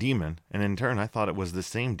looked like a demon, and in turn, I thought it was the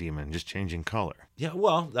same demon, just changing color. Yeah,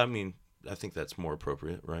 well, I mean, I think that's more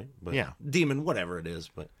appropriate, right? But Yeah. demon, whatever it is,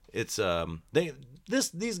 but it's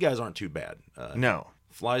these guys aren't too bad. No.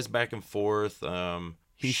 Flies back and forth.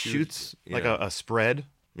 He shoots like yeah. a spread,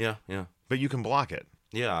 Yeah. but you can block it.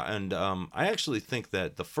 Yeah, and I actually think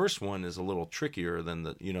that the first one is a little trickier than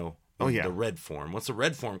the red form. Once the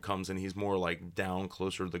red form comes in, he's more like down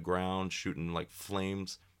closer to the ground, shooting like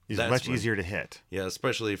flames. He's That's much when- easier to hit. Yeah,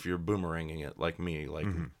 especially if you're boomeranging it like me. Like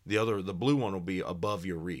the blue one will be above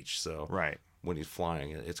your reach. So Right. when he's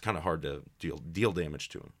flying, it's kind of hard to deal damage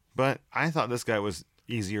to him. But I thought this guy was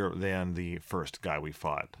easier than the first guy we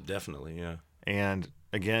fought. Definitely, yeah. And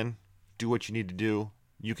again, do what you need to do.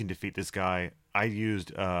 You can defeat this guy. I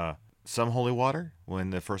used some holy water when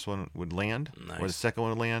the first one would land, or the Nice. second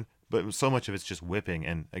one would land. But so much of it's just whipping,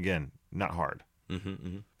 and again, not hard.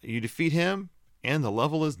 Mm-hmm. You defeat him, and the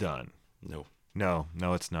level is done. No, No,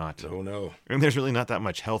 it's not. no. And there's really not that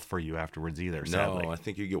much health for you afterwards either, sadly. No, I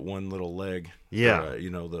think you get one little leg. Yeah.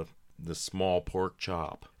 Or, the small pork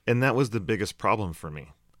chop. And that was the biggest problem for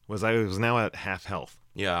me, was I was now at half health.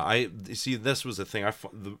 Yeah, I see. This was the thing.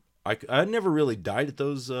 I never really died at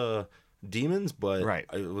those demons, but Right.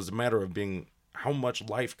 it was a matter of being how much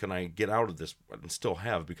life can I get out of this and still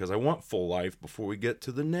have, because I want full life before we get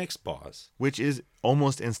to the next boss. Which is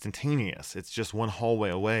almost instantaneous. It's just one hallway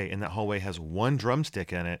away, and that hallway has one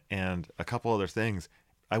drumstick in it and a couple other things.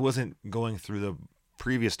 I wasn't going through the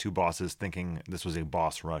previous two bosses thinking this was a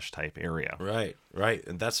boss rush type area. Right, right.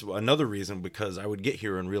 And that's another reason, because I would get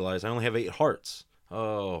here and realize I only have 8 hearts.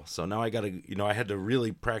 Oh, so now I gotta, I had to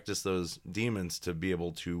really practice those demons to be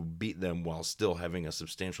able to beat them while still having a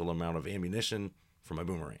substantial amount of ammunition for my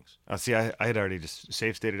boomerangs. See, I had already just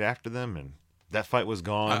save stated after them, and that fight was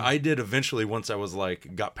gone. I did eventually once I was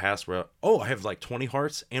like, got past where, I have like 20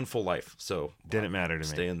 hearts and full life. So didn't matter to me.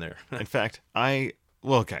 Stay in there. In fact,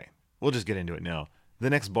 okay, we'll just get into it now. The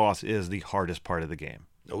next boss is the hardest part of the game.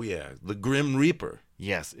 Oh yeah, the Grim Reaper.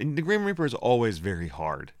 Yes, and the Grim Reaper is always very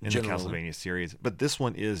hard in Generally. the Castlevania series, but this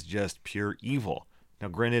one is just pure evil. Now,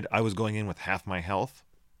 granted, I was going in with half my health,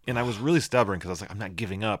 and I was really stubborn because I was like, I'm not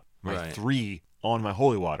giving up my Right. 3 on my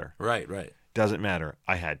holy water. Right, right. Doesn't matter.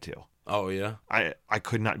 I had to. Oh yeah. I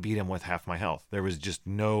could not beat him with half my health. There was just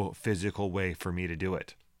no physical way for me to do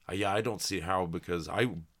it. Yeah, I don't see how, because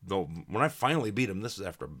when I finally beat him, this was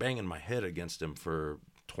after banging my head against him for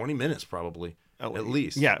 20 minutes probably, at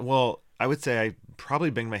least. Yeah, well, I would say I probably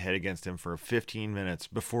banged my head against him for 15 minutes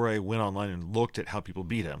before I went online and looked at how people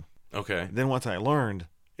beat him. Okay. Then once I learned,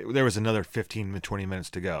 there was another 15 to 20 minutes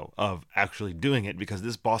to go of actually doing it, because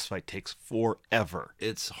this boss fight takes forever.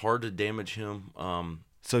 It's hard to damage him.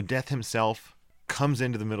 So Death himself comes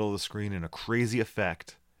into the middle of the screen in a crazy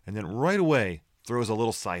effect, and then right away throws a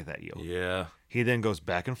little scythe at you. Yeah. He then goes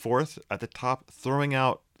back and forth at the top, throwing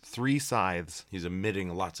out 3 scythes He's emitting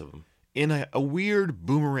lots of them. in a weird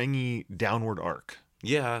boomerangy downward arc.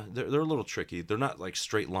 Yeah, they're a little tricky. They're not like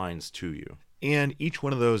straight lines to you. And each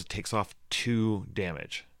one of those takes off 2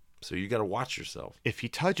 damage. So you got to watch yourself. If he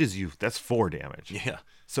touches you, that's 4 damage. Yeah.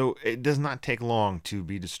 So it does not take long to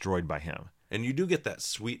be destroyed by him. And you do get that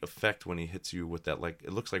sweet effect when he hits you with that, like,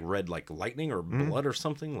 it looks like red, like lightning or blood or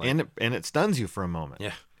something. Like, And it stuns you for a moment.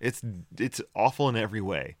 yeah. It's awful in every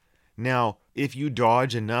way. Now, if you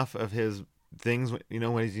dodge enough of his things,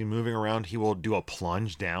 when he's moving around, he will do a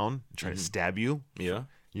plunge down, try to stab you. Yeah.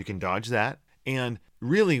 You can dodge that. And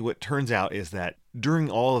really what turns out is that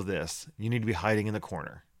during all of this, you need to be hiding in the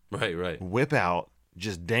corner. Right, right. Whip out,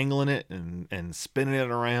 just dangling it and spinning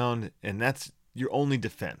it around, and that's your only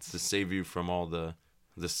defense. To save you from all the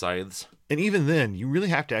scythes. And even then, you really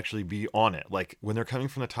have to actually be on it. Like when they're coming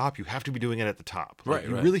from the top, you have to be doing it at the top. Like, Right,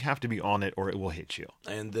 you right. really have to be on it or it will hit you.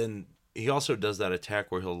 And then he also does that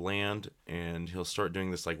attack where he'll land and he'll start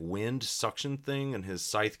doing this like wind suction thing, and his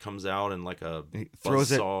scythe comes out and like a He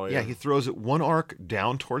throws it. buzzsaw. Yeah, he throws it one arc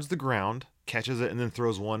down towards the ground, catches it, and then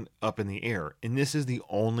throws one up in the air. And this is the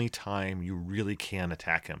only time you really can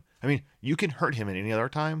attack him. I mean, you can hurt him at any other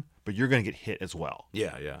time, but you're going to get hit as well.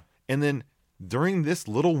 Yeah, yeah. And then during this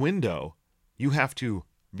little window, you have to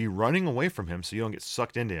be running away from him so you don't get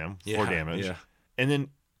sucked into him for Yeah, damage. yeah. And then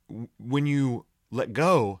when you let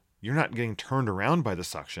go, you're not getting turned around by the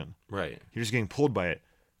suction. Right. You're just getting pulled by it.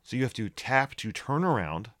 So you have to tap to turn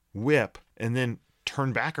around, whip, and then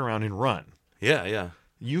turn back around and run. Yeah, yeah.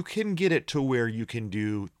 You can get it to where you can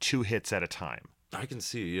do 2 hits at a time. I can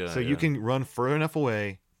see, yeah. So you can run further enough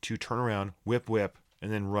away to turn around, whip,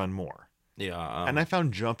 and then run more. Yeah. And I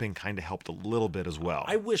found jumping kind of helped a little bit as well.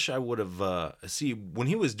 I wish I would have, see, when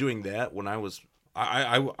he was doing that, when I was,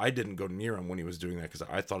 I didn't go near him when he was doing that because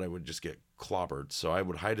I thought I would just get clobbered. So I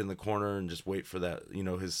would hide in the corner and just wait for that,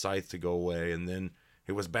 his scythe to go away. And then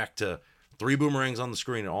it was back to 3 boomerangs on the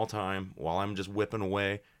screen at all time while I'm just whipping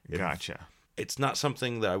away. Gotcha. It's not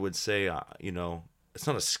something that I would say, it's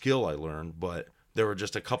not a skill I learned, but there were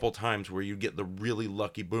just a couple times where you get the really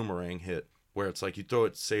lucky boomerang hit where it's like you throw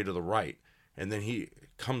it, say, to the right, and then he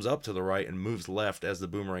comes up to the right and moves left as the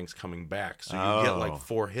boomerang's coming back. So you get like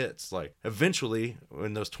 4 hits. Like eventually,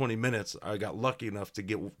 in those 20 minutes, I got lucky enough to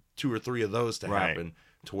get 2 or 3 of those to happen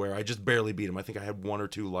to where I just barely beat him. I think I had 1 or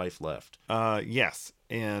 2 life left. Yes,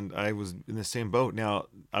 and I was in the same boat. Now,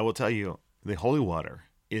 I will tell you, the holy water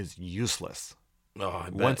is useless. Oh, I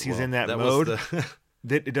bet. Once he's in that was mode,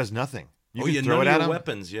 the- it does nothing. You you can throw none it of at your him,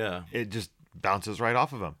 weapons, yeah. it just bounces right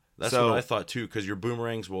off of him. That's So what I thought too, because your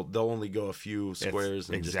boomerangs they'll only go a few squares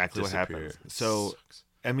and exactly just what disappear. happens. So, Sucks.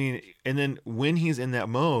 I mean, and then when he's in that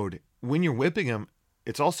mode, when you're whipping him,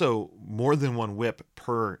 it's also more than 1 whip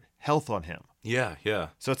per health on him. Yeah, yeah.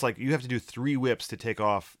 So it's like you have to do 3 whips to take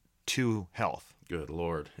off 2 health. Good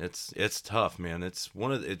Lord, it's tough, man. It's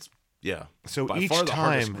yeah. So by each far the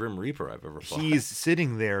hardest time Grim Reaper I've ever fought. He's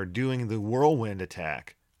sitting there doing the whirlwind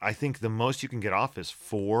attack. I think the most you can get off is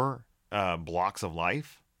 4 blocks of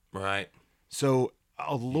life. right. So,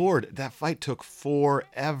 oh Lord, that fight took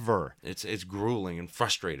forever. It's grueling and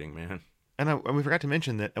frustrating, man. And we forgot to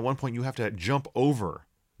mention that at one point you have to jump over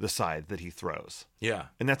the side that he throws. Yeah.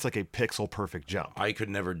 And that's like a pixel perfect jump. I could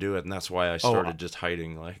never do it, and that's why I started just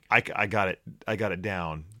hiding. Like, I got it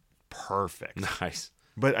down perfect. nice.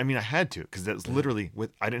 But I mean, I had to, because that's literally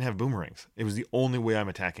I didn't have boomerangs. It was the only way I'm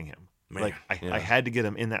attacking him. Man, like I had to get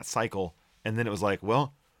him in that cycle, and then it was like,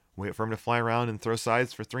 well, wait for him to fly around and throw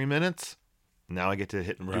sides for 3 minutes. Now I get to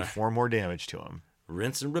do 4 more damage to him.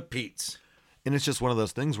 Rinse and repeats. And it's just one of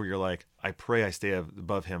those things where you're like, I pray I stay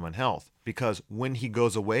above him on health, because when he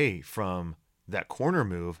goes away from that corner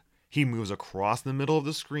move, he moves across the middle of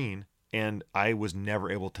the screen, and I was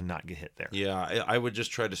never able to not get hit there. Yeah, I would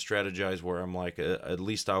just try to strategize where I'm like, at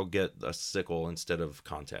least I'll get a sickle instead of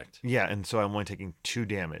contact. Yeah, and so I'm only taking 2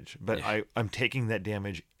 damage, but Yeah. I'm taking that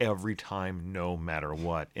damage every time, no matter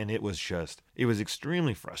what. And it was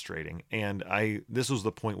extremely frustrating. And this was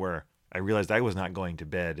the point where I realized I was not going to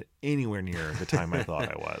bed anywhere near the time I thought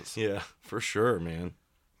I was. Yeah, for sure, man.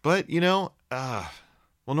 But,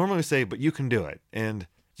 well, normally we say, but you can do it. And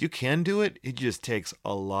you can do it. It just takes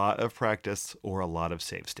a lot of practice or a lot of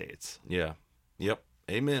save states. Yeah. Yep.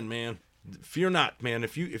 Amen, man. Fear not, man.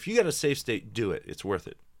 If you got a safe state, do it. It's worth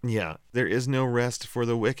it. Yeah, there is no rest for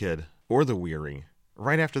the wicked or the weary.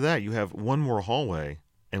 Right after that, you have one more hallway.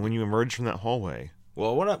 And when you emerge from that hallway,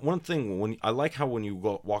 Well, one thing, I like how when you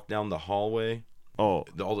walk down the hallway, all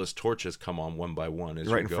those torches come on one by one as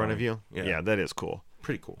right you're in front of going. you. Yeah, that is cool.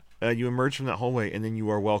 Pretty cool. You emerge from that hallway, and then you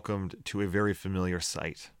are welcomed to a very familiar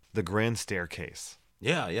sight, the grand staircase.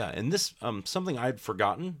 Yeah, yeah. And this something I'd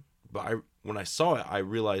forgotten, but when I saw it, I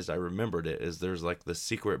realized I remembered it. Is there's like the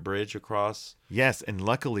secret bridge across? Yes, and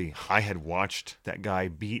luckily I had watched that guy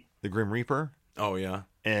beat the Grim Reaper, Oh yeah,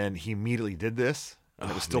 and he immediately did this, and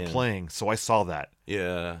it was still man. playing, so I saw that,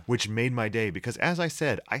 yeah, which made my day, because as I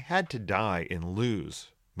said, I had to die and lose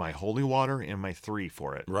my holy water and my 3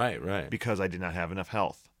 for it, right. because I did not have enough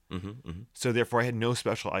health. Mm-hmm. So therefore I had no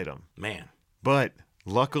special item. Man, But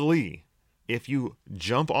luckily, if you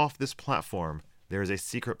jump off this platform, there is a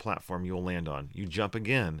secret platform you will land on. You jump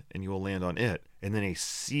again, and you will land on it. And then a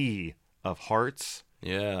sea of hearts,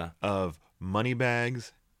 yeah. of money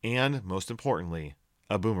bags, and most importantly,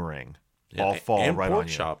 a boomerang all fall and right pork on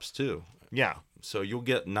you. chops too. Yeah. So you'll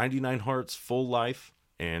get 99 hearts, full life,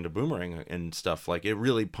 and a boomerang and stuff. Like, it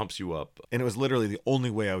really pumps you up. And it was literally the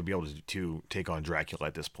only way I would be able to take on Dracula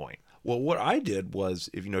at this point. Well, what I did was,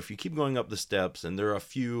 if you keep going up the steps, and there are a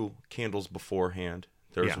few candles beforehand.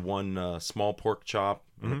 There's Yeah. one small pork chop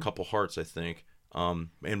and a couple hearts, I think. And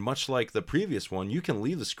much like the previous one, you can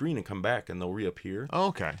leave the screen and come back, and they'll reappear. Oh,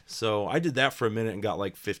 okay. So I did that for a minute and got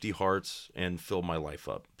like 50 hearts and filled my life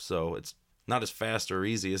up. So it's not as fast or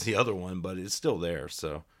easy as the other one, but it's still there.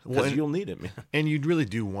 So because you'll need it, man. And you really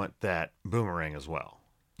do want that boomerang as well.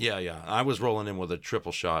 Yeah. I was rolling in with a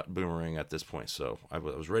triple shot boomerang at this point, so I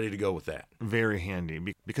was ready to go with that. Very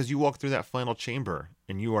handy, because you walk through that final chamber,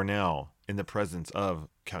 and you are now in the presence of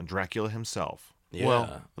Count Dracula himself. Yeah.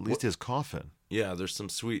 Well, at least his coffin. Yeah, there's some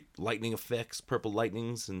sweet lightning effects, purple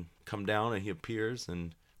lightnings, and come down and he appears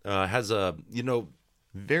and has a,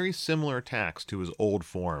 Very similar attacks to his old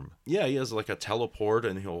form. yeah, he has like a teleport,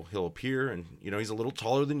 and he'll appear, and he's a little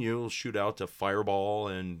taller than you. He'll shoot out a fireball,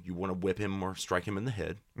 and you want to whip him or strike him in the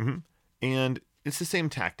head. And it's the same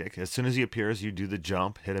tactic. As soon as he appears, you do the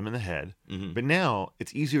jump, hit him in the head. Mm-hmm. But now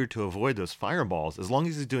it's easier to avoid those fireballs as long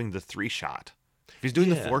as he's doing the 3-shot. If he's doing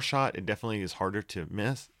the Yeah. 4-shot, it definitely is harder to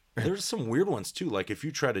miss. There's some weird ones too. Like if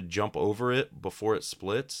you try to jump over it before it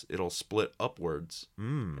splits, it'll split upwards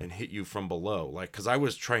and hit you from below. Like, because I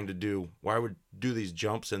was trying to I would do these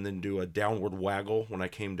jumps and then do a downward waggle when I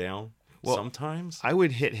came down. Well, sometimes. I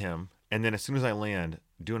would hit him, and then as soon as I land,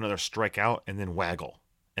 do another strike out and then waggle.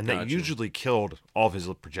 And that Gotcha. usually killed all of his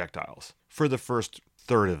projectiles for the first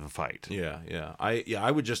third of the fight. Yeah.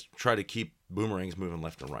 I would just try to keep boomerangs moving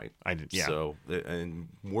left and right. I did, yeah. So, and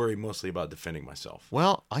worry mostly about defending myself.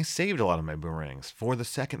 Well, I saved a lot of my boomerangs for the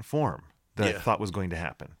second form that I Yeah. thought was going to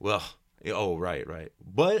happen. Well, oh, right.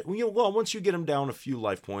 But, once you get him down a few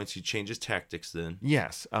life points, he changes tactics then.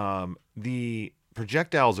 Yes, the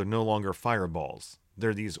projectiles are no longer fireballs.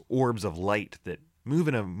 They're these orbs of light that move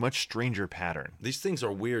in a much stranger pattern. These things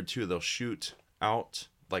are weird, too. They'll shoot out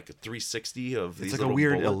like a 360 of these It's like a little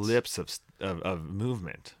weird bullets. ellipse of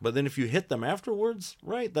movement. But then if you hit them afterwards,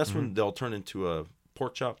 right, that's Mm-hmm. when they'll turn into a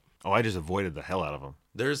pork chop. Oh, I just avoided the hell out of them.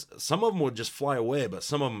 There's some of them would just fly away, but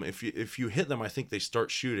some of them, if you hit them, I think they start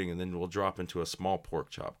shooting and then will drop into a small pork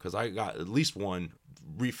chop. Because I got at least one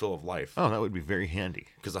refill of life Oh, that would be very handy.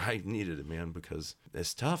 because I needed it, man. Because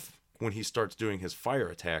it's tough when he starts doing his fire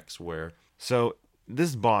attacks where So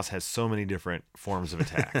this boss has so many different forms of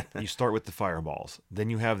attack. You start with the fireballs, then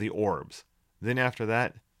you have the orbs. Then after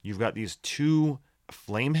that, you've got these 2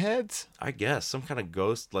 flame heads? I guess some kind of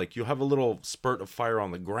ghost. Like you'll have a little spurt of fire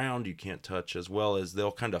on the ground you can't touch, as well as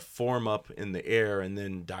they'll kind of form up in the air and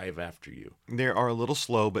then dive after you. They are a little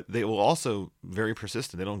slow, but they will also very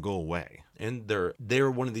persistent. They don't go away. And they're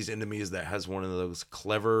one of these enemies that has one of those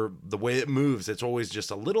clever, the way it moves, it's always just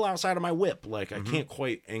a little outside of my whip. Like I can't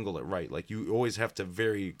quite angle it right. Like you always have to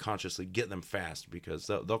very consciously get them fast because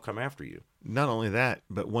they'll come after you. Not only that,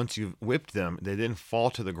 but once you've whipped them, they then fall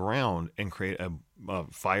to the ground and create a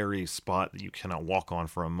fiery spot that you cannot walk on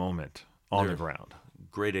for a moment on the ground.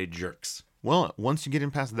 Grade A jerks. Well, once you get him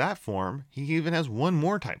past that form, he even has one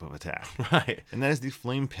more type of attack. Right. And that is the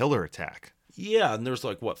flame pillar attack. Yeah, and there's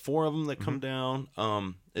like, what, 4 of them that come down?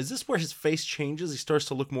 Is this where his face changes? He starts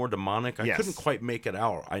to look more demonic? I couldn't quite make it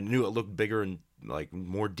out. I knew it looked bigger and like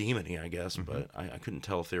more demon-y, I guess, but I couldn't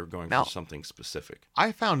tell if they were going for something specific.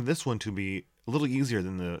 I found this one to be a little easier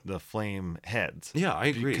than the flame heads. Yeah, I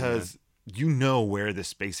agree. Because you know where the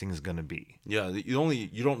spacing is going to be. Yeah,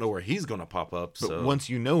 you don't know where he's going to pop up. But once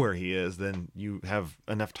you know where he is, then you have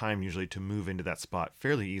enough time usually to move into that spot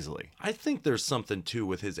fairly easily. I think there's something too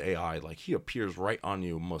with his AI. Like he appears right on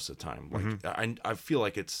you most of the time. Like I feel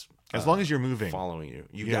like it's as long as you're moving, following you.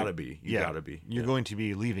 You gotta be. You gotta be. You're going to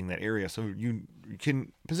be leaving that area, so you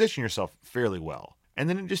can position yourself fairly well. And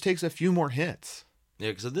then it just takes a few more hits. Yeah,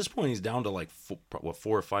 because at this point he's down to like 4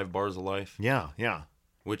 or 5 bars of life. Yeah.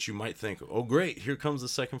 Which you might think, oh great, here comes the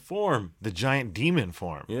second form. The giant demon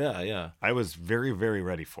form. Yeah. I was very, very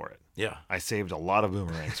ready for it. Yeah. I saved a lot of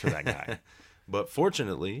boomerangs for that guy. But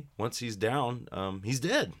fortunately, once he's down, he's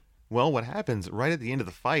dead. Well, what happens right at the end of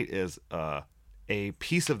the fight is a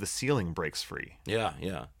piece of the ceiling breaks free.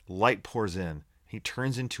 Yeah. Light pours in. He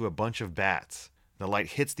turns into a bunch of bats. The light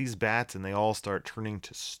hits these bats and they all start turning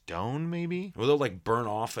to stone, maybe? Well, they'll like burn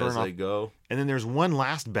off as they go. And then there's one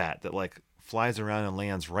last bat that like flies around and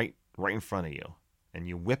lands right in front of you. And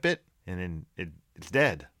you whip it and then it's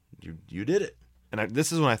dead. You did it. And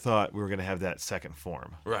this is when I thought we were going to have that second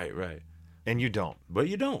form. Right. And you don't. But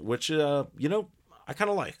you don't, which, I kind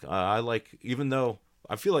of like. I like, even though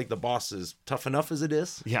I feel like the boss is tough enough as it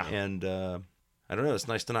is. Yeah. And I don't know, it's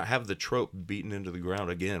nice to not have the trope beaten into the ground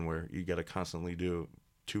again where you got to constantly do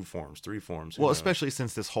 2 forms, 3 forms. Well, especially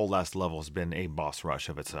since this whole last level has been a boss rush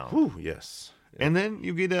of its own. Whew, yes. And then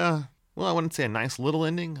you get I wouldn't say a nice little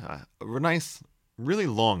ending, a nice, really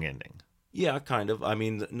long ending. Yeah, kind of. I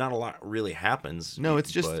mean, not a lot really happens. No,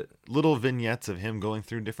 it's just little vignettes of him going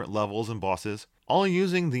through different levels and bosses, all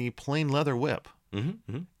using the plain leather whip.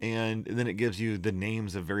 Mm-hmm. And then it gives you the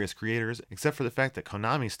names of various creators, except for the fact that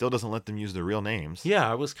Konami still doesn't let them use their real names.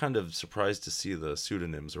 Yeah, I was kind of surprised to see the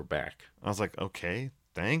pseudonyms are back. I was like, okay,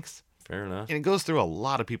 thanks. Fair enough. And it goes through a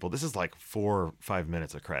lot of people. This is like 4 or 5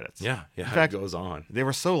 minutes of credits. Yeah, in fact, it goes on. They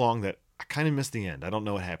were so long that I kind of missed the end. I don't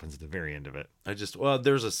know what happens at the very end of it.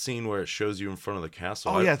 There's a scene where it shows you in front of the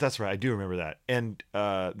castle. Oh, yeah, that's right. I do remember that. And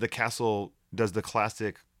the castle does the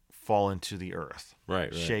classic fall into the earth.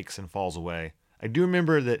 Right. Shakes and falls away. I do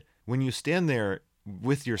remember that when you stand there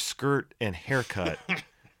with your skirt and haircut,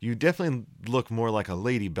 you definitely look more like a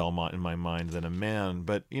Lady Belmont in my mind than a man.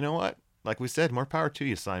 But you know what? Like we said, more power to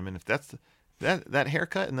you, Simon. If that's that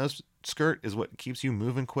haircut and those skirt is what keeps you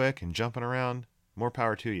moving quick and jumping around, more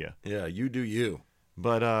power to you. Yeah, you do you.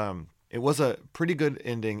 But it was a pretty good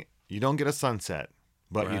ending. You don't get a sunset,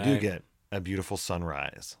 but you do get a beautiful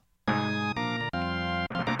sunrise.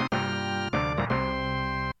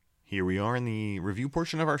 Here we are in the review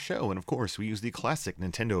portion of our show, and of course we use the classic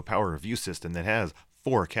Nintendo Power Review system that has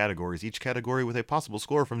 4 categories, each category with a possible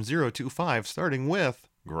score from 0 to 5, starting with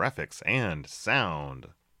graphics and sound.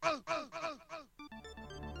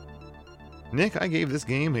 Nick, I gave this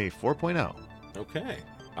game a 4.0. Okay.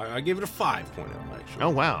 I gave it a 5.0, actually. Oh,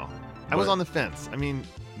 wow. I was on the fence. I mean,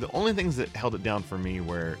 the only things that held it down for me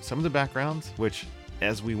were some of the backgrounds, which,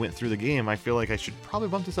 as we went through the game, I feel like I should probably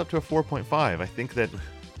bump this up to a 4.5. I think that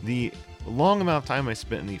the long amount of time I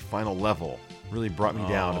spent in the final level really brought me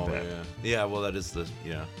down a bit. Yeah, well, that is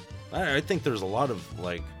I think there's a lot of,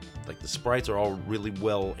 like the sprites are all really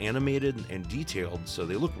well animated and detailed, so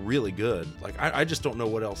they look really good. Like, I just don't know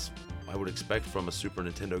what else I would expect from a Super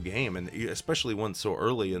Nintendo game, and especially one so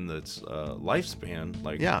early in its lifespan.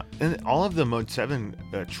 Like, yeah, and all of the Mode 7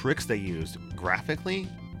 tricks they used graphically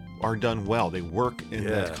are done well. They work in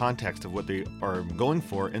the context of what they are going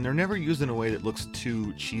for, and they're never used in a way that looks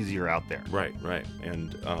too cheesy or out there. Right.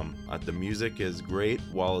 And the music is great,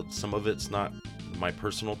 while some of it's not my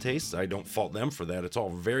personal taste. I don't fault them for that. It's all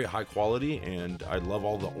very high quality, and I love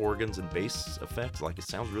all the organs and bass effects. Like, it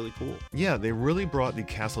sounds really cool. Yeah, they really brought the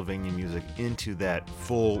Castlevania music into that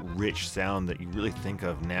full, rich sound that you really think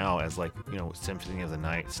of now as, like, Symphony of the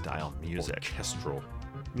Night style music. Orchestral.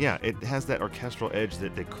 Yeah, it has that orchestral edge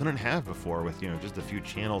that they couldn't have before with, just a few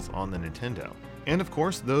channels on the Nintendo. And of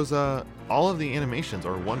course, those all of the animations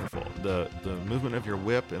are wonderful. The movement of your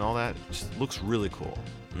whip and all that just looks really cool.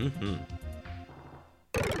 Mm-hmm.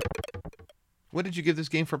 What did you give this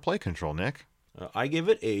game for play control, Nick? I gave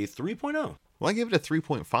it a 3.0. Well, I gave it a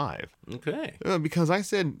 3.5. Okay. Because I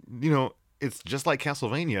said, it's just like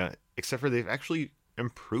Castlevania, except for they've actually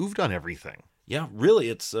improved on everything. Yeah, really,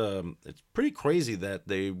 it's pretty crazy that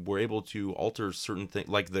they were able to alter certain things,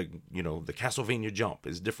 like the Castlevania jump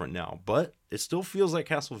is different now, but it still feels like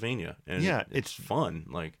Castlevania, and yeah, it's fun.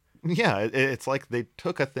 Like, yeah, it's like they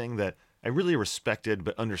took a thing that I really respected,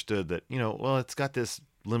 but understood that it's got this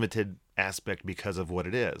limited aspect because of what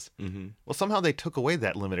it is. Mm-hmm. Well, somehow they took away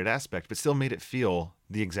that limited aspect, but still made it feel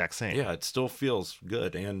the exact same. Yeah, it still feels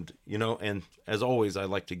good, and and as always, I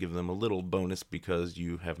like to give them a little bonus because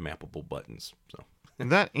you have mappable buttons. So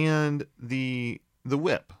that and the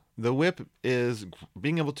whip. The whip is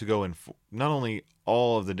being able to go in not only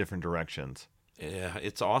all of the different directions. Yeah,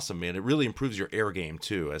 it's awesome, man. It really improves your air game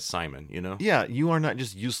too, as Simon. Yeah, you are not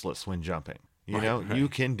just useless when jumping. Right. You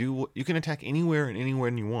can attack anywhere and anywhere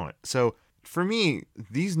you want. So for me,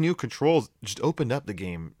 these new controls just opened up the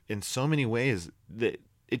game in so many ways that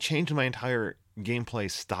it changed my entire gameplay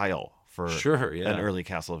style for an early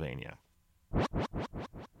Castlevania.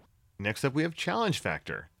 Next up, we have Challenge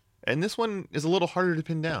Factor. And this one is a little harder to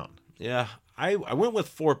pin down. Yeah, I went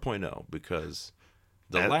with 4.0 because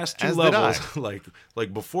the last two as levels,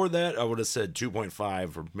 like before that, I would have said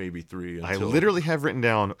 2.5 or maybe 3. I literally have written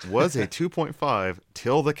down was a 2.5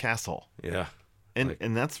 till the castle. Yeah.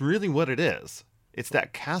 And that's really what it is. It's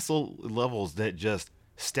that castle levels that just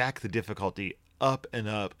stack the difficulty up and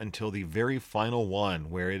up until the very final one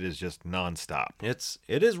where it is just nonstop.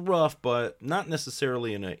 It is rough, but not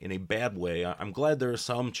necessarily in a bad way. I'm glad there is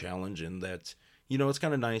some challenge in that. It's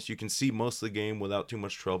kind of nice. You can see most of the game without too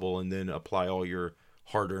much trouble, and then apply all your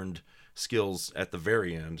hard-earned skills at the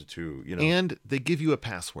very end to And they give you a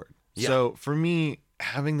password. Yeah. So for me,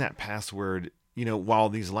 having that password, while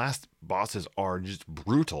these last bosses are just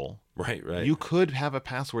brutal, right, you could have a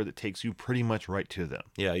password that takes you pretty much right to them.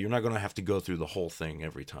 Yeah, you're not going to have to go through the whole thing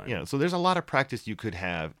every time. Yeah, so there's a lot of practice you could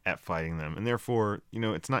have at fighting them, and therefore,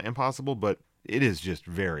 it's not impossible, but it is just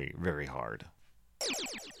very, very hard.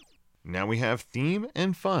 Now we have theme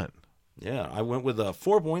and fun. Yeah, I went with a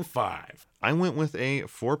 4.5. I went with a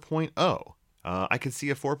 4.0. I could see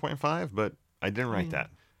a 4.5, but I didn't write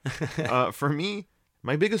that. For me,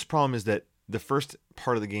 my biggest problem is that the first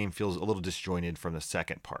part of the game feels a little disjointed from the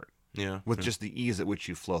second part. Yeah. With just the ease at which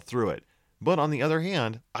you flow through it. But on the other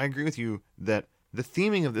hand, I agree with you that the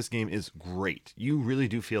theming of this game is great. You really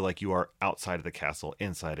do feel like you are outside of the castle,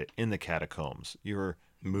 inside it, in the catacombs. You're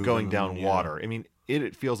going down water. I mean,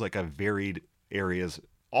 it feels like a varied areas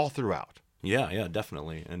all throughout. Yeah,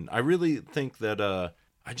 definitely. And I really think that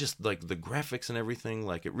I just like the graphics and everything.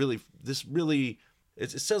 Like it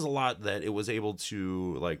says a lot that it was able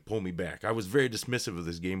to like pull me back. I was very dismissive of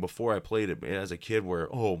this game before I played it as a kid, where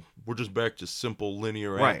we're just back to simple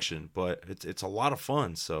linear action, but it's a lot of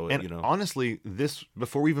fun. So honestly,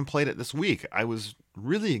 before we even played it this week, I was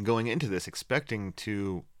really going into this expecting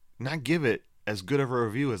to not give it as good of a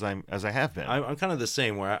review as I have been. I'm kind of the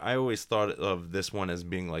same, where I always thought of this one as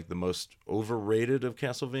being like the most overrated of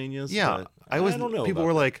Castlevanias. Yeah, I don't know. People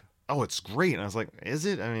were like, "Oh, it's great," and I was like, "Is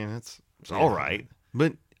it? I mean, it's all right."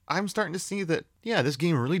 But I'm starting to see that, yeah, this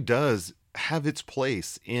game really does have its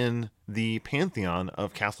place in the pantheon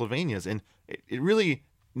of Castlevanias, and it really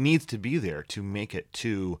needs to be there to make it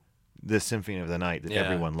to the Symphony of the Night that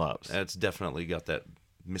everyone loves. It's definitely got that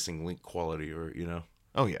missing link quality, or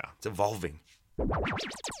Oh yeah, it's evolving.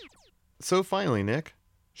 So finally, Nick,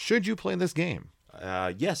 should you play this game?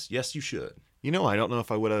 Yes, you should. I don't know if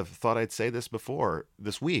I would have thought I'd say this before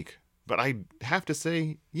this week, but I have to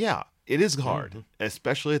say, yeah, it is hard,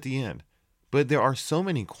 especially at the end. But there are so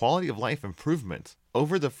many quality of life improvements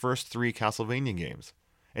over the first 3 Castlevania games.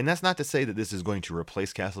 And that's not to say that this is going to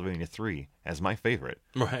replace Castlevania 3 as my favorite.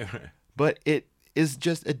 Right. But it is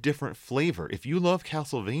just a different flavor. If you love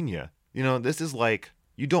Castlevania, this is like,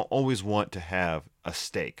 you don't always want to have a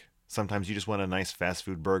steak. Sometimes you just want a nice fast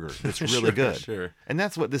food burger that's really good. Sure. And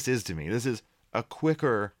that's what this is to me. This is a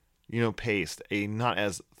quicker, paced, a not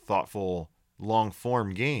as thoughtful, long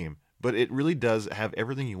form game, but it really does have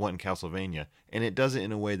everything you want in Castlevania, and it does it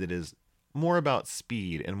in a way that is more about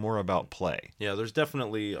speed and more about play. Yeah, there's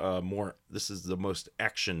definitely more. This is the most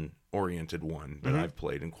action-oriented one that I've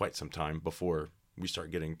played in quite some time before we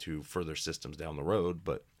start getting to further systems down the road.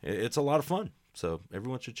 But it's a lot of fun, so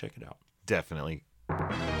everyone should check it out. Definitely.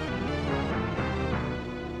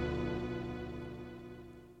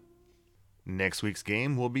 Next week's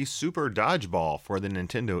game will be Super Dodgeball for the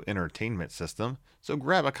Nintendo Entertainment System, so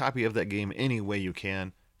grab a copy of that game any way you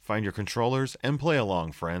can, find your controllers, and play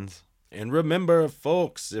along, friends. And remember,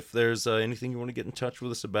 folks, if there's anything you want to get in touch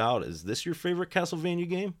with us about, is this your favorite Castlevania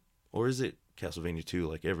game? Or is it Castlevania 2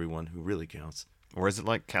 like everyone who really counts? Or is it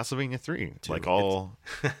like Castlevania 3, like all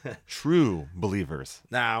true believers?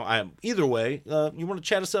 Now, either way, you want to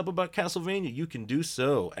chat us up about Castlevania, you can do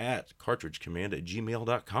so at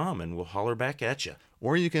cartridgecommand@gmail.com, and we'll holler back at you.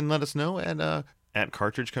 Or you can let us know at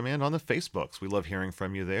Cartridge Command on the Facebooks. We love hearing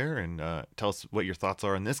from you there, and tell us what your thoughts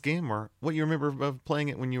are on this game, or what you remember of playing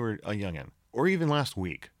it when you were a youngin', or even last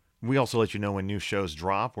week. We also let you know when new shows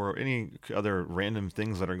drop, or any other random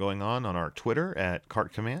things that are going on our Twitter at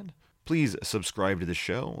Cart Command. Please subscribe to the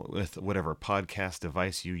show with whatever podcast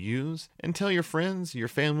device you use, and tell your friends, your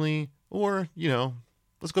family, or,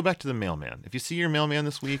 let's go back to the mailman. If you see your mailman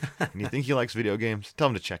this week and you think he likes video games, tell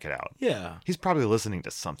him to check it out. Yeah. He's probably listening to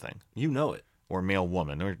something. You know it. Or mail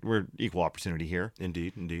woman. We're equal opportunity here.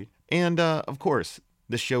 Indeed, indeed. And, of course,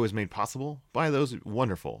 this show is made possible by those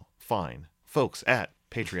wonderful, fine folks at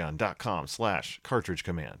patreon.com/Cartridge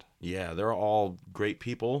Command. Yeah, they're all great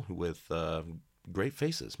people with great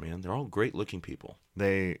faces, man. They're all great looking people.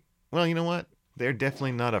 Well, you know what? They're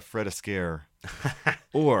definitely not a Fred Astaire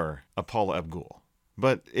or a Paula Abdul.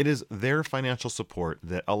 But it is their financial support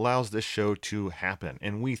that allows this show to happen.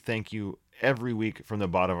 And we thank you every week from the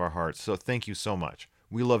bottom of our hearts. So thank you so much.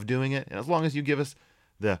 We love doing it. And as long as you give us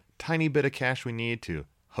the tiny bit of cash we need to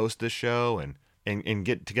host this show and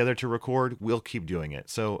get together to record, we'll keep doing it.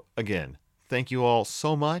 So again, thank you all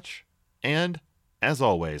so much. And as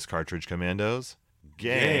always, Cartridge Commandos,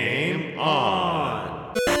 game on!